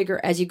bigger and bigger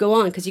as you go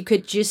on, because you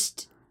could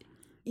just,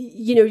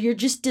 you know, you're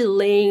just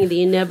delaying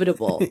the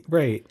inevitable.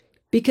 Right.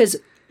 Because,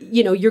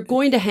 you know, you're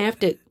going to have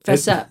to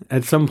fess up.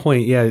 At some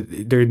point, yeah,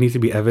 there needs to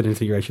be evidence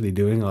that you're actually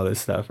doing all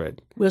this stuff, right?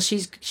 Well,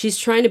 she's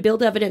trying to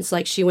build evidence.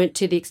 Like, she went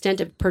to the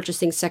extent of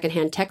purchasing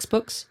secondhand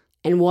textbooks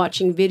and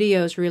watching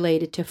videos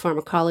related to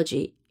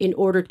pharmacology in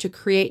order to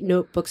create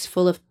notebooks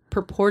full of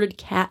purported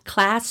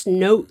class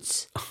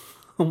notes.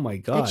 Oh my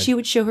God. That she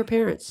would show her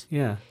parents.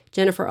 Yeah.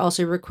 Jennifer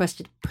also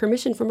requested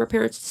permission from her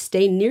parents to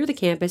stay near the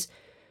campus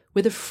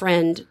with a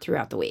friend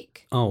throughout the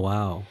week. Oh,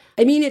 wow.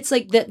 I mean, it's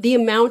like the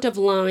amount of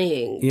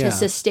lying to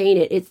sustain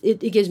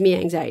it gives me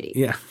anxiety.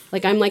 Yeah.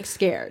 Like, I'm like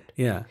scared.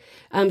 Yeah.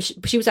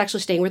 She was actually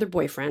staying with her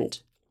boyfriend,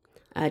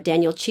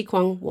 Daniel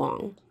Chi-Kwang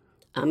Wong,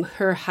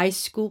 her high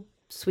school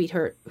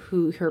sweetheart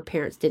who her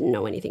parents didn't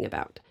know anything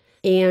about.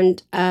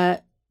 And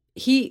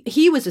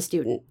he was a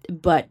student,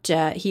 but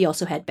he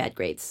also had bad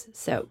grades.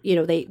 So, you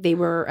know, they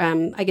were,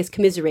 I guess,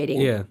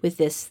 commiserating with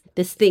this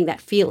thing, that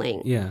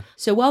feeling. Yeah.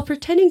 So while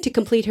pretending to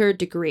complete her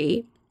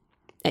degree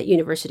at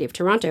University of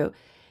Toronto,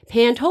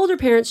 Pan told her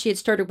parents she had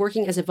started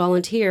working as a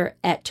volunteer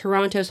at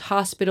Toronto's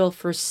Hospital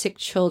for Sick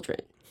Children,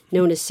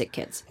 known as Sick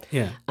Kids.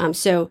 Yeah.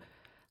 So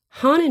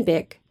Han and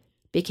Bick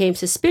became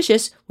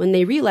suspicious when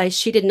they realized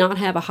she did not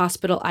have a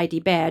hospital ID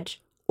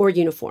badge or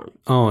uniform.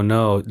 Oh,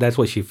 no. That's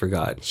what she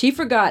forgot. She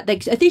forgot.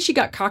 Like, I think she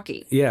got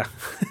cocky. Yeah.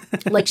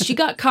 Like, she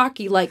got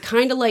cocky, like,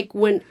 kind of like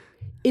when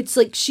it's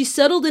like she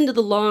settled into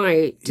the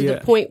lie to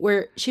the point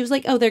where she was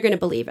like, oh, they're going to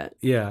believe it.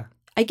 Yeah.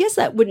 I guess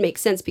that would make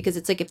sense because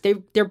it's like if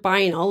they're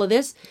buying all of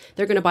this,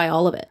 they're going to buy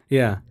all of it.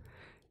 Yeah.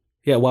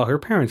 Yeah, well, her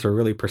parents are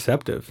really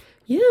perceptive.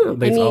 Yeah.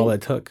 That's all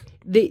it took.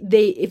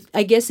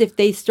 I guess if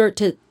they start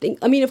to think,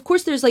 I mean, of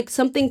course, there's like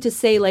something to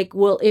say like,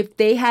 well, if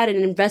they had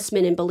an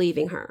investment in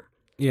believing her.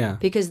 Yeah.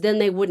 Because then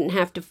they wouldn't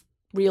have to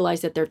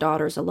realize that their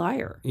daughter's a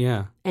liar.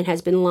 Yeah. And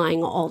has been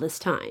lying all this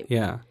time.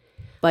 Yeah.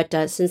 But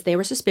since they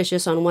were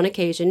suspicious on one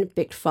occasion,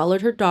 Bick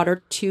followed her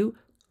daughter to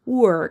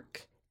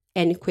work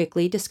and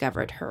quickly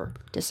discovered her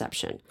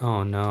deception.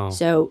 Oh, no.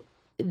 So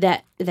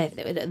that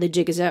the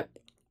jig is up.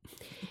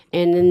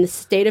 And in the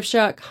state of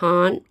shock,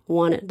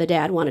 the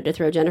dad wanted to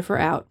throw Jennifer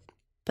out,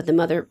 but the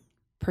mother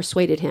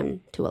persuaded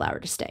him to allow her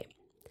to stay.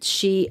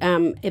 She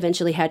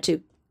eventually had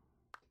to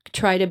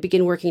try to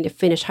begin working to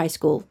finish high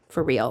school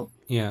for real.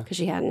 Yeah. Because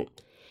she hadn't.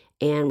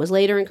 And was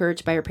later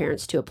encouraged by her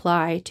parents to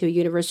apply to a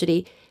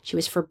university. She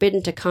was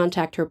forbidden to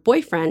contact her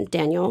boyfriend,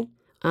 Daniel,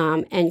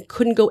 and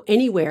couldn't go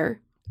anywhere.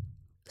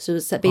 So it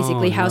was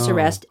basically house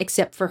arrest,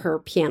 except for her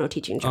piano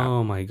teaching job.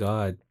 Oh, my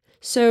God.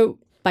 So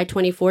by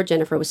 24,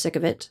 Jennifer was sick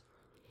of it.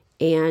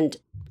 And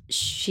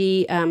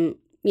she,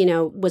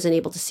 wasn't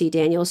able to see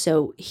Daniel.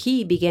 So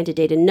he began to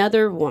date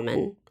another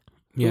woman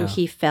who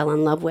he fell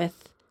in love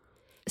with.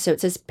 So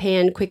it says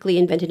Pan quickly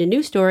invented a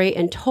new story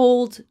and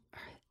told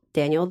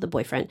Daniel, the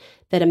boyfriend,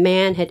 that a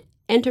man had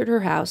entered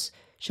her house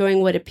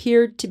showing what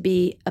appeared to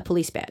be a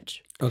police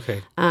badge.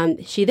 Okay.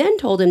 She then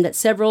told him that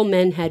several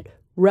men had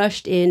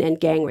rushed in and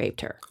gang raped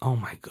her. Oh,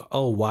 my God.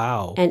 Oh,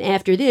 wow. And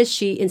after this,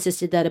 she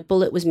insisted that a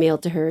bullet was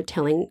mailed to her,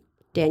 telling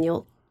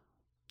Daniel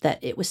that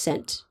it was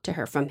sent to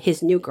her from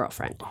his new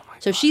girlfriend. Oh my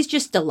God. She's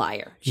just a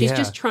liar. She's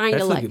just trying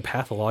to like a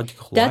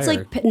pathological That's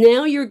liar. like,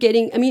 now you're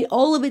getting, I mean,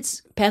 all of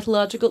it's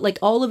pathological, like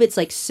all of it's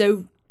like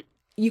so,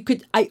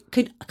 I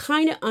could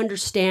kind of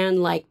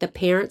understand like the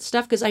parent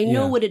stuff because I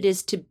know what it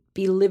is to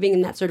be living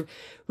in that sort of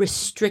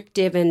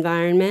restrictive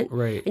environment.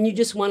 Right. And you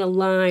just want to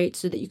lie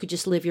so that you could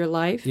just live your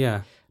life.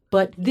 Yeah.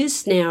 But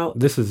this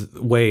is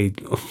way,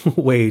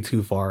 way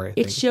too far, I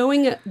think. It's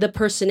showing the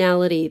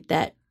personality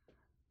that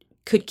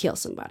could kill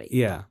somebody.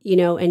 Yeah.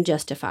 And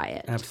justify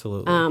it.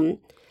 Absolutely.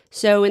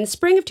 So in the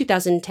spring of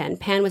 2010,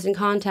 Pan was in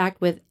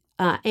contact with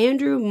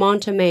Andrew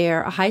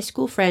Montemayor, a high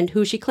school friend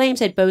who she claims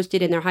had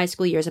boasted in their high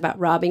school years about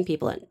robbing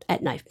people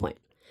at knife point.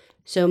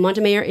 So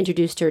Montemayor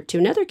introduced her to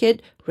another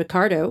kid,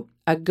 Ricardo,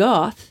 a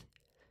goth,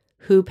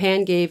 who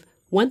Pan gave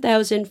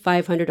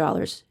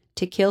 $1,500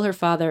 to kill her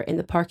father in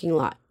the parking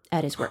lot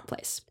at his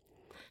workplace.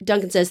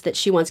 Duncan says that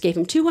she once gave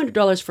him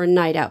 $200 for a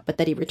night out, but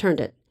that he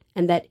returned it,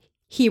 and that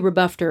he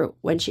rebuffed her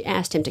when she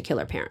asked him to kill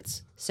her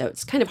parents. So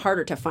it's kind of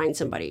harder to find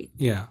somebody.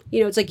 Yeah.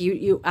 It's like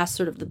you ask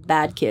sort of the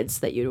bad kids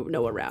that you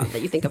know around,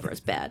 that you think of her as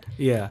bad.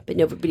 Yeah. But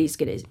nobody's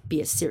going to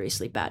be as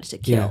seriously bad to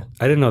kill. Yeah.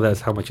 I didn't know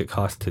that's how much it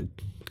cost to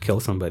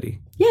kill somebody.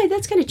 Yeah,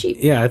 that's kind of cheap.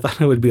 Yeah, I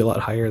thought it would be a lot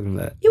higher than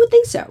that. You would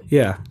think so.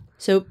 Yeah.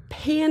 So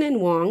Pan and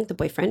Wong, the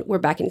boyfriend, were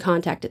back in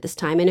contact at this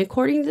time, and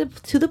according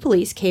to the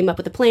police, came up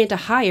with a plan to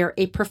hire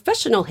a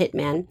professional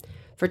hitman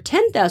for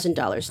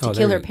 $10,000 to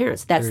kill her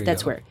parents.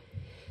 That's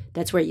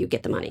where you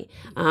get the money.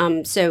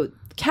 So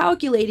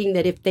calculating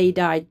that if they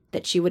died,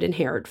 that she would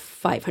inherit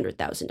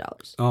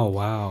 $500,000. Oh,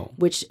 wow.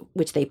 Which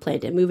they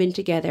planned to move in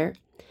together.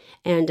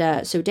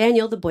 And so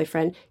Daniel, the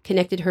boyfriend,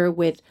 connected her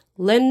with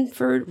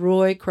Lenford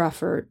Roy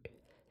Crawford,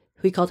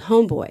 who he called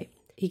Homeboy.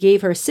 He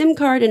gave her a SIM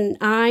card and an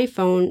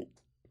iPhone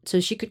so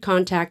she could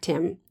contact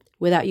him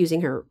without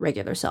using her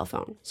regular cell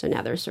phone. So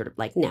now they're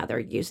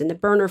using the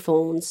burner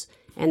phones,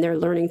 and they're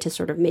learning to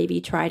sort of maybe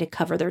try to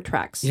cover their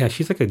tracks. Yeah,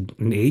 she's like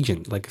an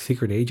agent, like a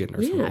secret agent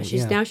or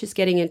something. Now she's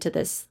getting into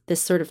this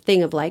sort of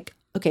thing of like,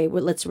 okay,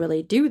 well, let's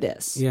really do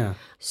this. Yeah.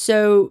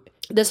 So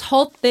this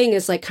whole thing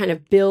is like kind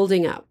of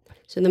building up.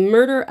 So the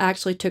murder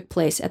actually took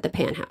place at the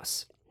Pan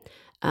house.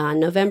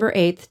 November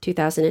 8th,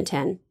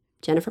 2010,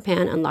 Jennifer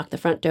Pan unlocked the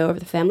front door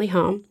of the family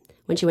home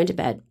when she went to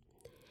bed.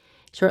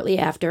 Shortly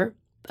after,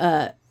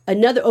 so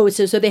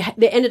they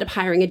ended up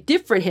hiring a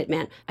different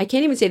hitman. I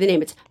can't even say the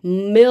name. It's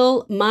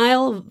Milvaganam.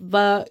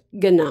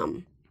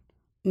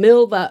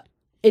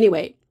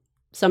 Anyway,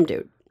 some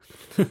dude.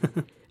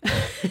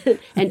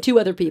 And two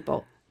other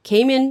people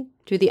came in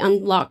through the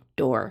unlocked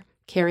door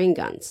carrying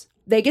guns.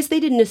 I guess they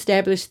didn't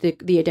establish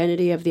the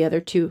identity of the other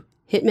two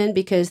hitmen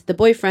because the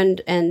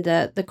boyfriend and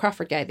the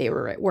Crawford guy, they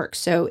were at work.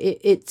 So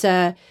it's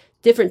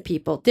different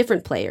people,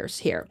 different players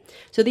here.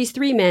 So these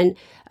three men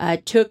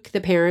took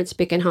the parents,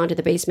 Bick and Han, to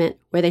the basement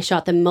where they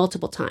shot them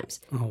multiple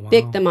times. Oh, wow.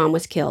 Bick, the mom,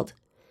 was killed,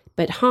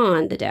 but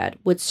Han, the dad,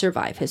 would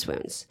survive his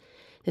wounds.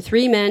 The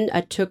three men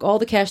took all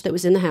the cash that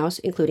was in the house,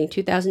 including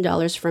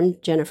 $2,000 from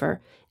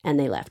Jennifer, and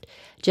they left.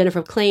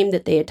 Jennifer claimed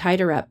that they had tied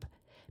her up,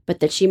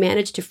 but that she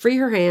managed to free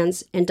her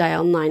hands and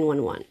dial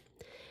 911.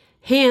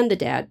 Han, the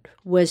dad,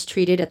 was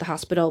treated at the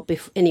hospital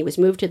and he was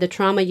moved to the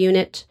trauma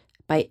unit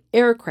by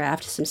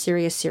aircraft, some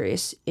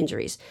serious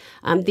injuries.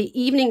 The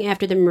evening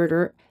after the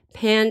murder,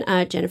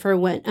 Jennifer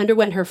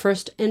underwent her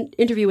first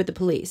interview with the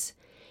police,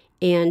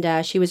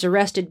 and she was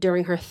arrested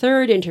during her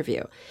third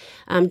interview.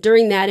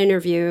 During that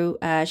interview,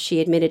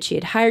 she admitted she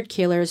had hired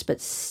killers, but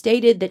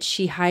stated that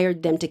she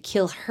hired them to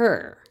kill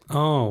her.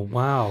 Oh,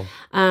 wow.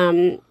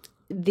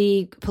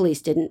 The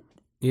police didn't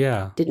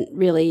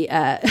really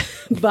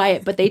buy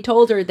it, but they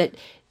told her that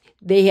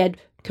they had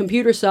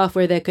computer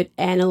software that could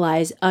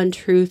analyze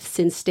untruths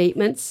in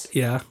statements.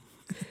 Yeah.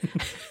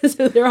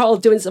 So they're all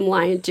doing some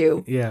lying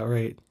too. Yeah,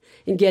 right.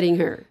 And getting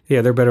her.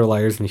 Yeah, they're better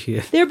liars than she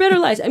is. They're better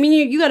liars. I mean,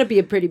 you got to be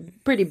a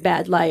pretty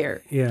bad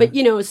liar. Yeah. But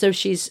so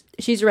she's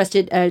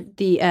arrested.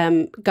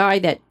 The guy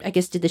that I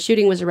guess did the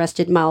shooting was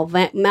arrested.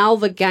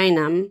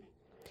 Malvagainam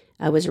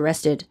was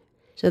arrested.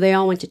 So they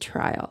all went to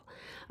trial.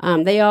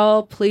 They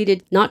all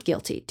pleaded not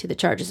guilty to the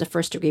charges of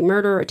first-degree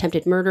murder,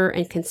 attempted murder,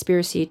 and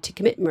conspiracy to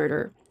commit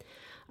murder.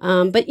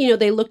 But,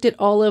 they looked at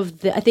all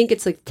of I think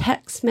it's like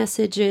text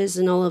messages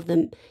and all of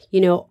them,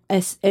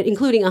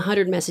 including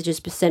 100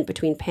 messages sent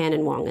between Pan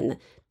and Wong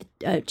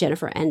and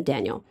Jennifer and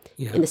Daniel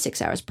in the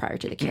 6 hours prior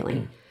to the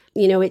killing.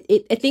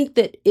 I think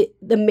that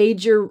the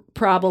major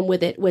problem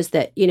with it was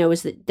that,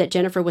 that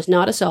Jennifer was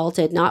not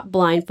assaulted, not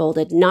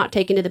blindfolded, not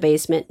taken to the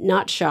basement,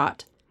 not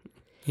shot.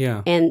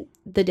 Yeah. And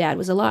the dad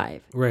was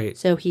alive. Right.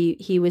 So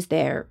he was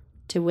there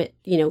to,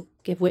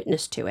 give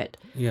witness to it.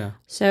 Yeah.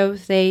 So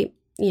they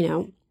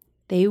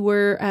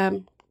were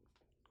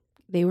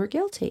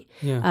guilty.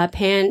 Yeah.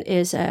 Pan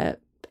is,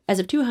 as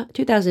of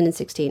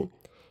 2016,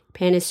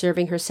 Pan is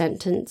serving her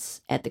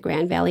sentence at the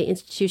Grand Valley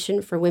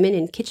Institution for Women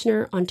in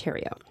Kitchener,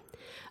 Ontario.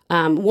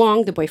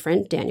 Wong, the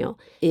boyfriend, Daniel,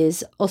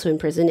 is also in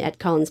prison at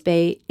Collins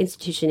Bay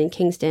Institution in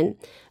Kingston.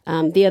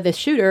 The other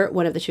shooter,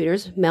 one of the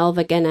shooters,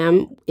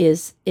 Malvagainam,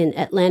 is in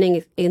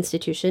Atlantic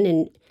Institution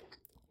in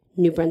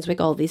New Brunswick,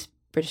 all these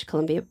British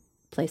Columbia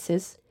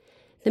places.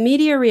 The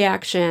media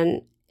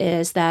reaction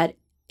is that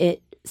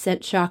it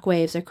sent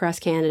shockwaves across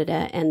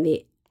Canada and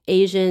the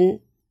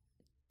Asian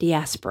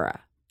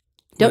diaspora.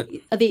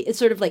 It's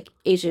sort of like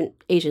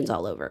Asians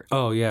all over.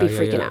 Oh, yeah. Be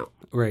freaking out.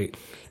 Right.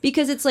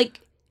 Because it's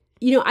like,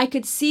 I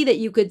could see that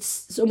you could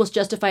almost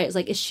justify it as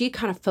like, is she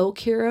kind of folk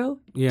hero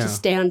to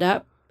stand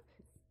up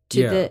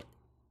to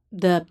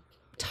the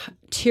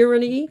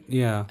tyranny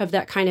of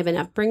that kind of an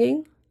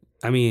upbringing?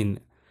 I mean,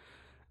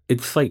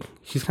 it's like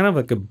she's kind of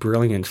like a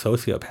brilliant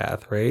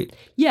sociopath, right?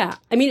 Yeah.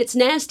 I mean, it's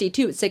nasty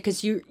too. It's like,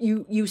 because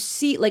you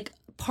see, like,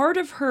 part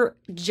of her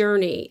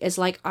journey is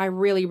like, I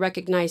really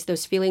recognize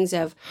those feelings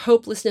of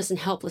hopelessness and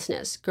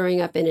helplessness growing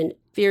up in a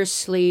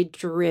fiercely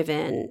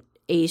driven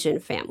Asian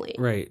family.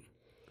 Right.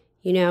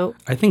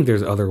 I think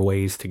there's other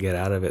ways to get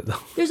out of it, though.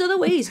 There's other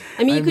ways.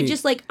 I mean, you could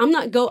just like, I'm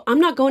not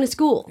going to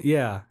school.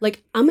 Yeah.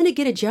 Like, I'm going to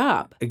get a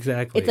job.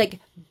 Exactly. It's like,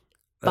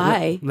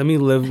 bye. Let me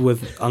live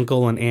with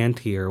uncle and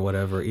auntie or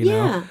whatever, you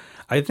know?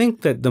 I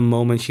think that the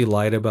moment she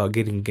lied about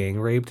getting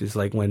gang raped is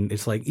like when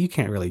it's like, you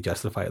can't really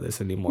justify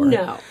this anymore.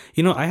 No.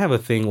 I have a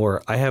thing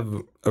where I have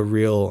a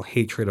real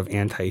hatred of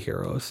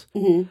anti-heroes.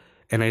 Mm-hmm.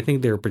 And I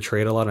think they're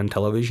portrayed a lot on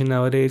television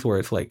nowadays where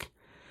it's like,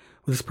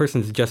 well, this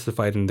person's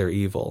justified in their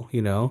evil,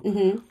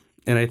 Mm-hmm.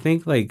 And I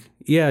think, like,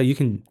 you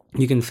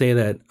can say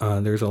that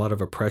there's a lot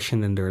of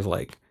oppression and there's,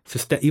 like,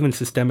 even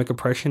systemic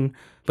oppression,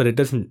 but it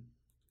doesn't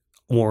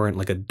warrant,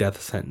 like, a death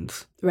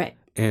sentence. Right.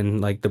 And,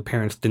 like, the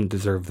parents didn't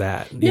deserve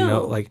that, you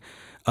know? Like,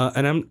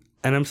 and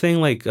I'm saying,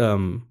 like,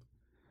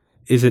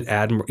 is it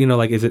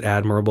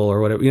admirable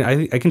or whatever?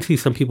 I can see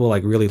some people,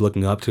 like, really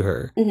looking up to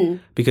her. Mm-hmm.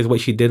 Because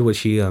what she did was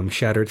she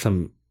shattered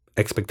some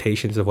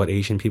expectations of what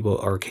Asian people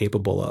are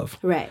capable of.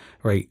 Right.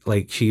 Right?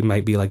 Like, she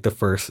might be, like, the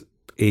first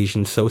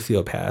Asian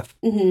sociopath,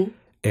 mm-hmm.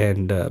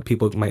 and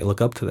people might look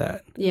up to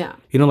that. Yeah,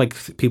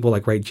 like people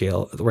like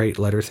write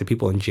letters to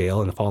people in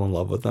jail and fall in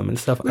love with them and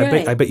stuff.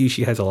 Right. I bet you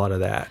she has a lot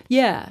of that.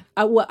 Yeah,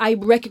 I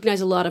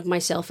recognize a lot of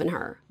myself in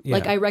her. Yeah.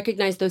 Like I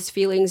recognize those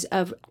feelings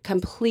of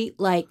complete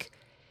like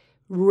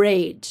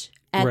rage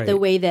at the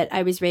way that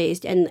I was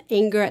raised and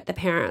anger at the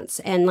parents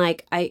and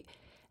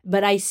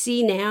but I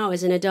see now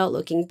as an adult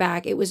looking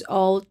back, it was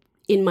all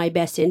in my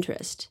best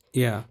interest.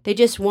 Yeah. They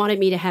just wanted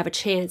me to have a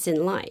chance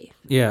in life.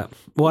 Yeah.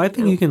 Well, I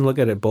think you can look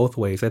at it both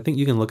ways. I think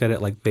you can look at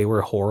it like they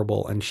were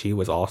horrible and she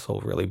was also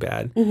really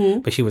bad,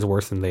 mm-hmm. but she was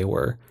worse than they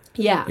were.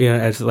 Yeah.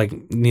 As like,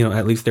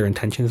 at least their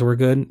intentions were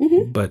good.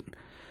 Mm-hmm. But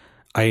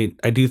I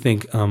do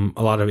think a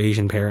lot of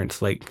Asian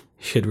parents like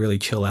should really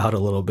chill out a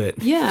little bit.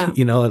 Yeah.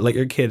 Let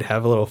your kid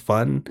have a little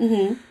fun.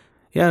 Mm-hmm.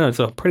 Yeah, no, it's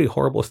a pretty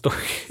horrible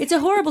story. It's a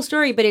horrible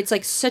story, but it's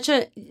like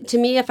to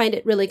me, I find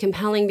it really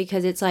compelling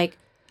because it's like,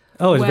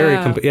 oh, it's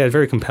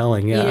very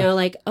compelling.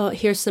 Yeah,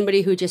 here's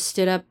somebody who just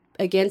stood up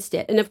against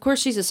it, and of course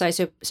she's a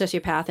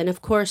sociopath, and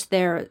of course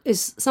there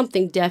is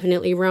something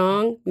definitely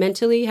wrong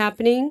mentally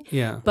happening.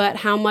 Yeah, but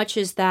how much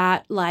is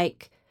that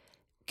like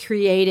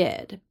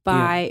created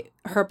by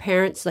her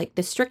parents, like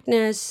the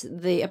strictness,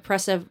 the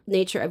oppressive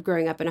nature of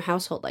growing up in a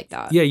household like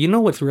that? Yeah,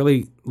 what's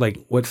really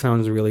what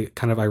sounds really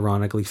kind of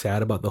ironically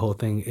sad about the whole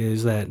thing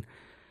is that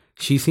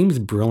she seems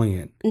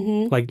brilliant.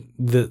 Like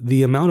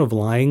the amount of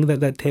lying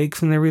that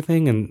takes and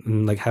everything,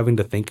 and like having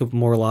to think of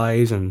more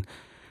lies and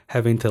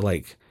having to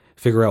like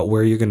figure out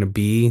where you're going to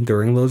be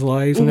during those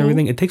lies and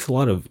everything. It takes a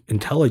lot of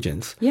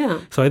intelligence. Yeah.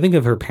 So I think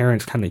if her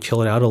parents kind of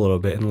chilled out a little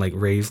bit and like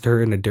raised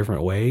her in a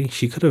different way,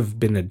 she could have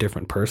been a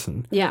different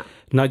person. Yeah.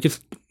 Not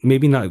just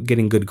maybe not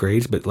getting good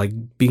grades, but like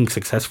being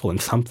successful in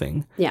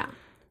something. Yeah.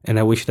 And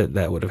I wish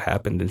that would have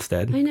happened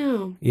instead. I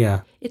know.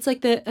 Yeah. It's like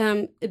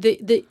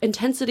the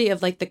intensity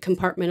of like the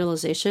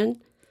compartmentalization.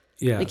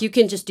 Yeah. Like you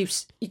can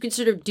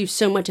sort of do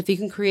so much if you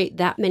can create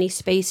that many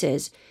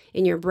spaces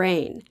in your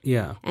brain.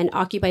 Yeah. And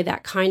occupy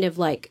that kind of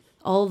like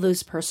all of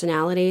those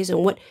personalities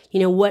and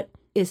what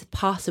is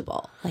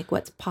possible, like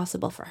what's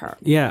possible for her.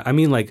 Yeah. I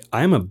mean, like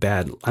I'm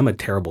a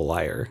terrible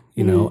liar,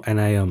 you know, and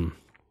I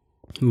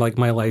like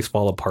my lies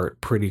fall apart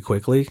pretty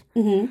quickly.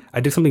 I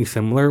did something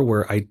similar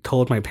where I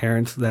told my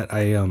parents that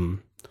I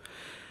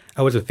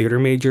was a theater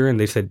major, and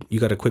they said, you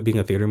got to quit being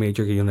a theater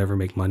major because you'll never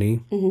make money.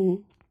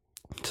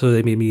 So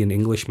they made me an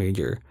English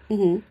major.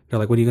 They're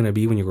like, what are you going to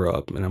be when you grow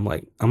up? And I'm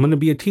like, I'm going to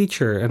be a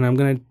teacher, and I'm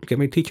going to get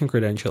my teaching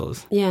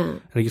credentials. Yeah.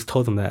 And I just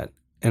told them that.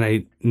 And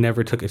I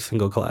never took a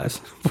single class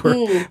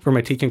for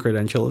my teaching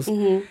credentials.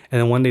 And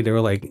then one day they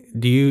were like,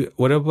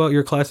 what about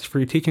your classes for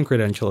your teaching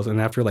credentials? And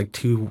after like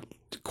 2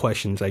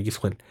 questions, I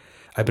just went,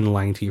 I've been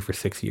lying to you for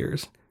 6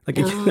 years. Like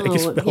I just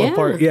fell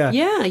apart. Yeah.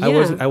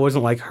 I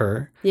wasn't like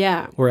her.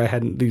 Yeah. Where I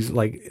had these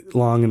like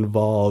long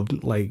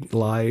involved like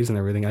lies and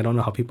everything. I don't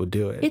know how people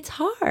do it. It's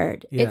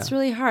hard. Yeah. It's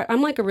really hard.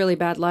 I'm like a really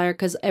bad liar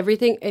because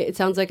everything, it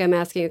sounds like I'm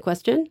asking a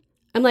question.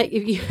 I'm like,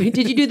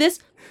 did you do this?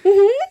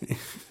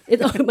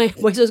 My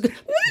voice goes,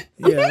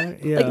 yeah.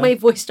 Like my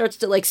voice starts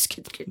to like,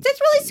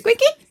 that's really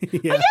squeaky.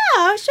 Yeah.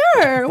 Oh, yeah,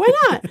 sure. Why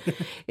not?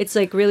 It's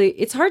like really,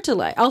 it's hard to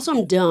lie. Also,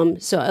 I'm dumb,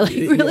 so I like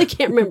really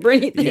can't remember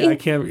anything. Yeah, I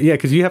can't. Yeah,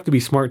 because you have to be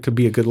smart to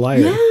be a good liar.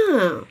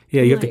 Yeah.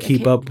 Yeah, you have to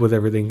keep up with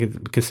everything,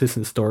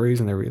 consistent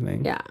stories and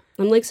everything. Yeah.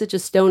 I'm like such a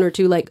stoner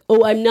too. Like,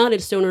 I'm not a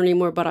stoner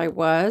anymore, but I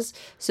was.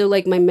 So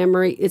like my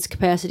memory, its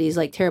capacity is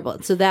like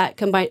terrible. So that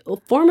combined,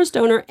 former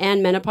stoner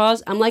and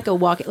menopause, I'm like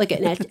like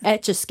an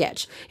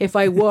etch-a-sketch. If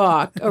I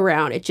walk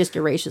around, it just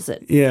erases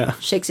it. Yeah.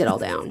 Shakes it all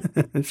down.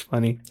 It's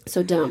funny.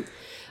 So dumb.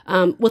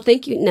 Well,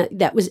 thank you. No,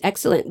 that was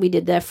excellent. We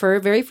did that for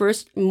very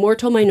first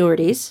Mortal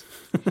Minorities.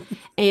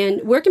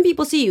 And where can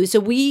people see you? So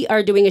we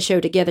are doing a show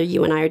together.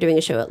 You and I are doing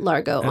a show at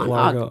Largo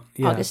on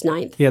August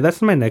 9th. Yeah,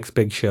 that's my next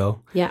big show.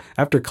 Yeah.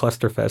 After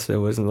Clusterfest, it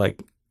wasn't like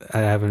I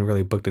haven't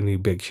really booked any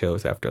big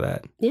shows after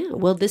that. Yeah.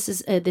 Well, this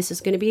is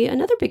going to be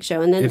another big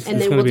show, and then it's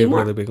we'll gonna be do a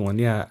more. Really big one.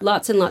 Yeah.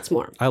 Lots and lots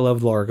more. I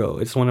love Largo.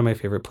 It's one of my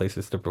favorite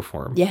places to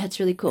perform. Yeah, it's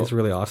really cool. It's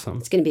really awesome.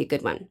 It's going to be a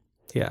good one.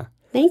 Yeah.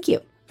 Thank you.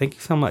 Thank you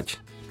so much.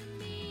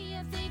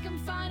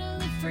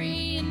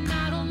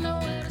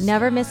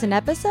 Never miss an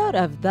episode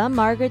of The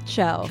Margaret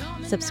Show.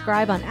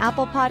 Subscribe on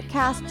Apple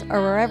Podcasts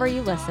or wherever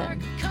you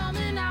listen.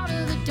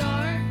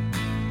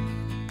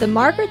 The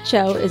Margaret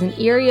Show is an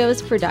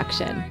Erios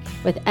production,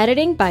 with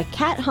editing by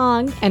Kat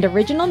Hong and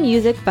original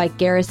music by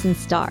Garrison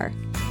Starr.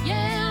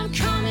 Yeah, I'm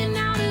coming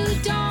out of the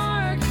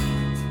dark.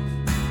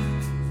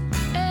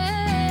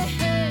 Hey,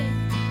 hey.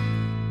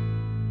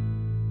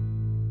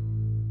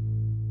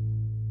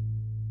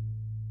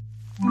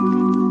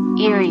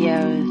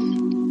 Erios.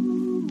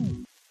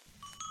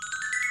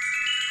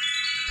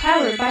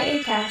 Powered by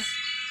Acast.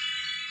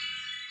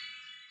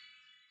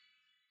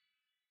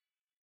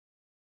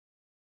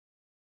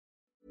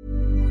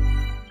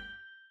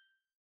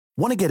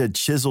 Want to get a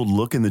chiseled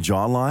look in the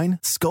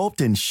jawline? Sculpt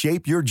and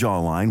shape your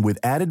jawline with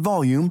added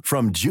volume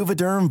from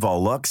Juvederm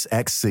Volux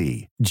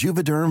XC.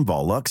 Juvederm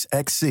Volux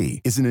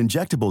XC is an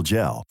injectable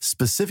gel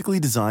specifically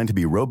designed to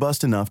be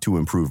robust enough to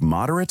improve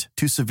moderate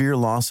to severe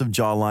loss of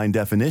jawline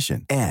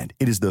definition. And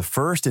it is the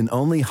first and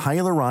only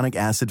hyaluronic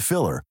acid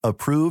filler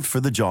approved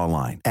for the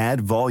jawline. Add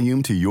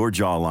volume to your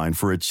jawline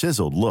for a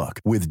chiseled look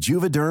with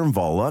Juvederm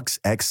Volux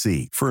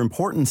XC. For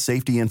important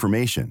safety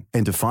information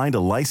and to find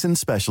a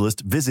licensed specialist,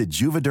 visit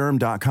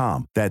juvederm.com.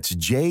 That's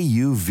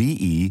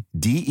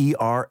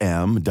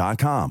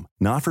JUVEDERM.com.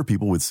 Not for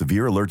people with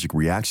severe allergic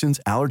reactions,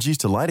 allergies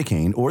to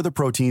lidocaine, or the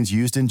proteins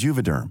used in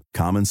Juvederm.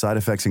 Common side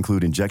effects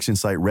include injection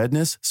site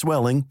redness,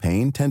 swelling,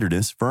 pain,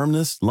 tenderness,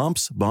 firmness,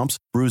 lumps, bumps,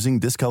 bruising,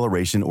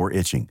 discoloration, or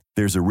itching.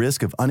 There's a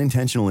risk of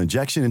unintentional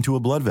injection into a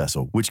blood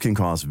vessel, which can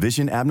cause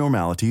vision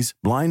abnormalities,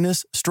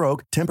 blindness,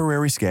 stroke,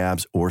 temporary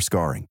scabs, or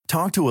scarring.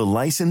 Talk to a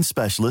licensed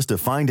specialist to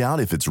find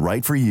out if it's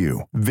right for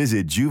you.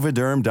 Visit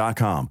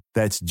Juvederm.com.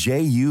 That's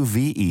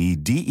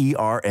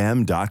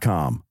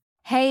JUVEDERM.com.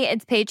 Hey,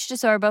 it's Paige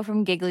DeSorbo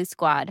from Giggly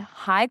Squad.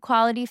 High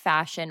quality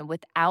fashion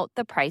without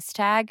the price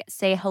tag.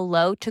 Say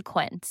hello to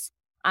Quince.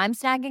 I'm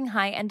snagging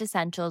high-end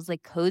essentials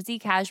like cozy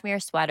cashmere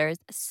sweaters,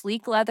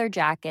 sleek leather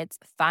jackets,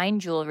 fine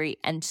jewelry,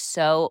 and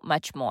so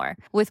much more.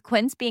 With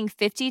Quince being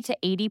 50 to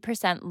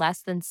 80%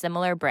 less than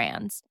similar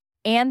brands.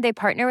 And they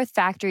partner with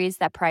factories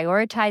that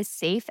prioritize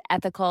safe,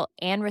 ethical,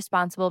 and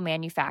responsible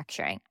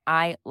manufacturing.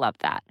 I love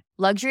that.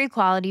 Luxury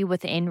quality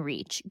within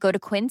reach. Go to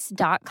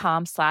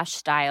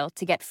quince.com/style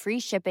to get free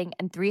shipping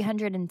and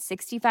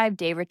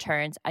 365-day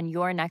returns on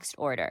your next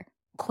order.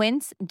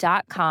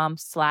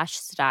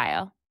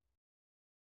 Quince.com/style.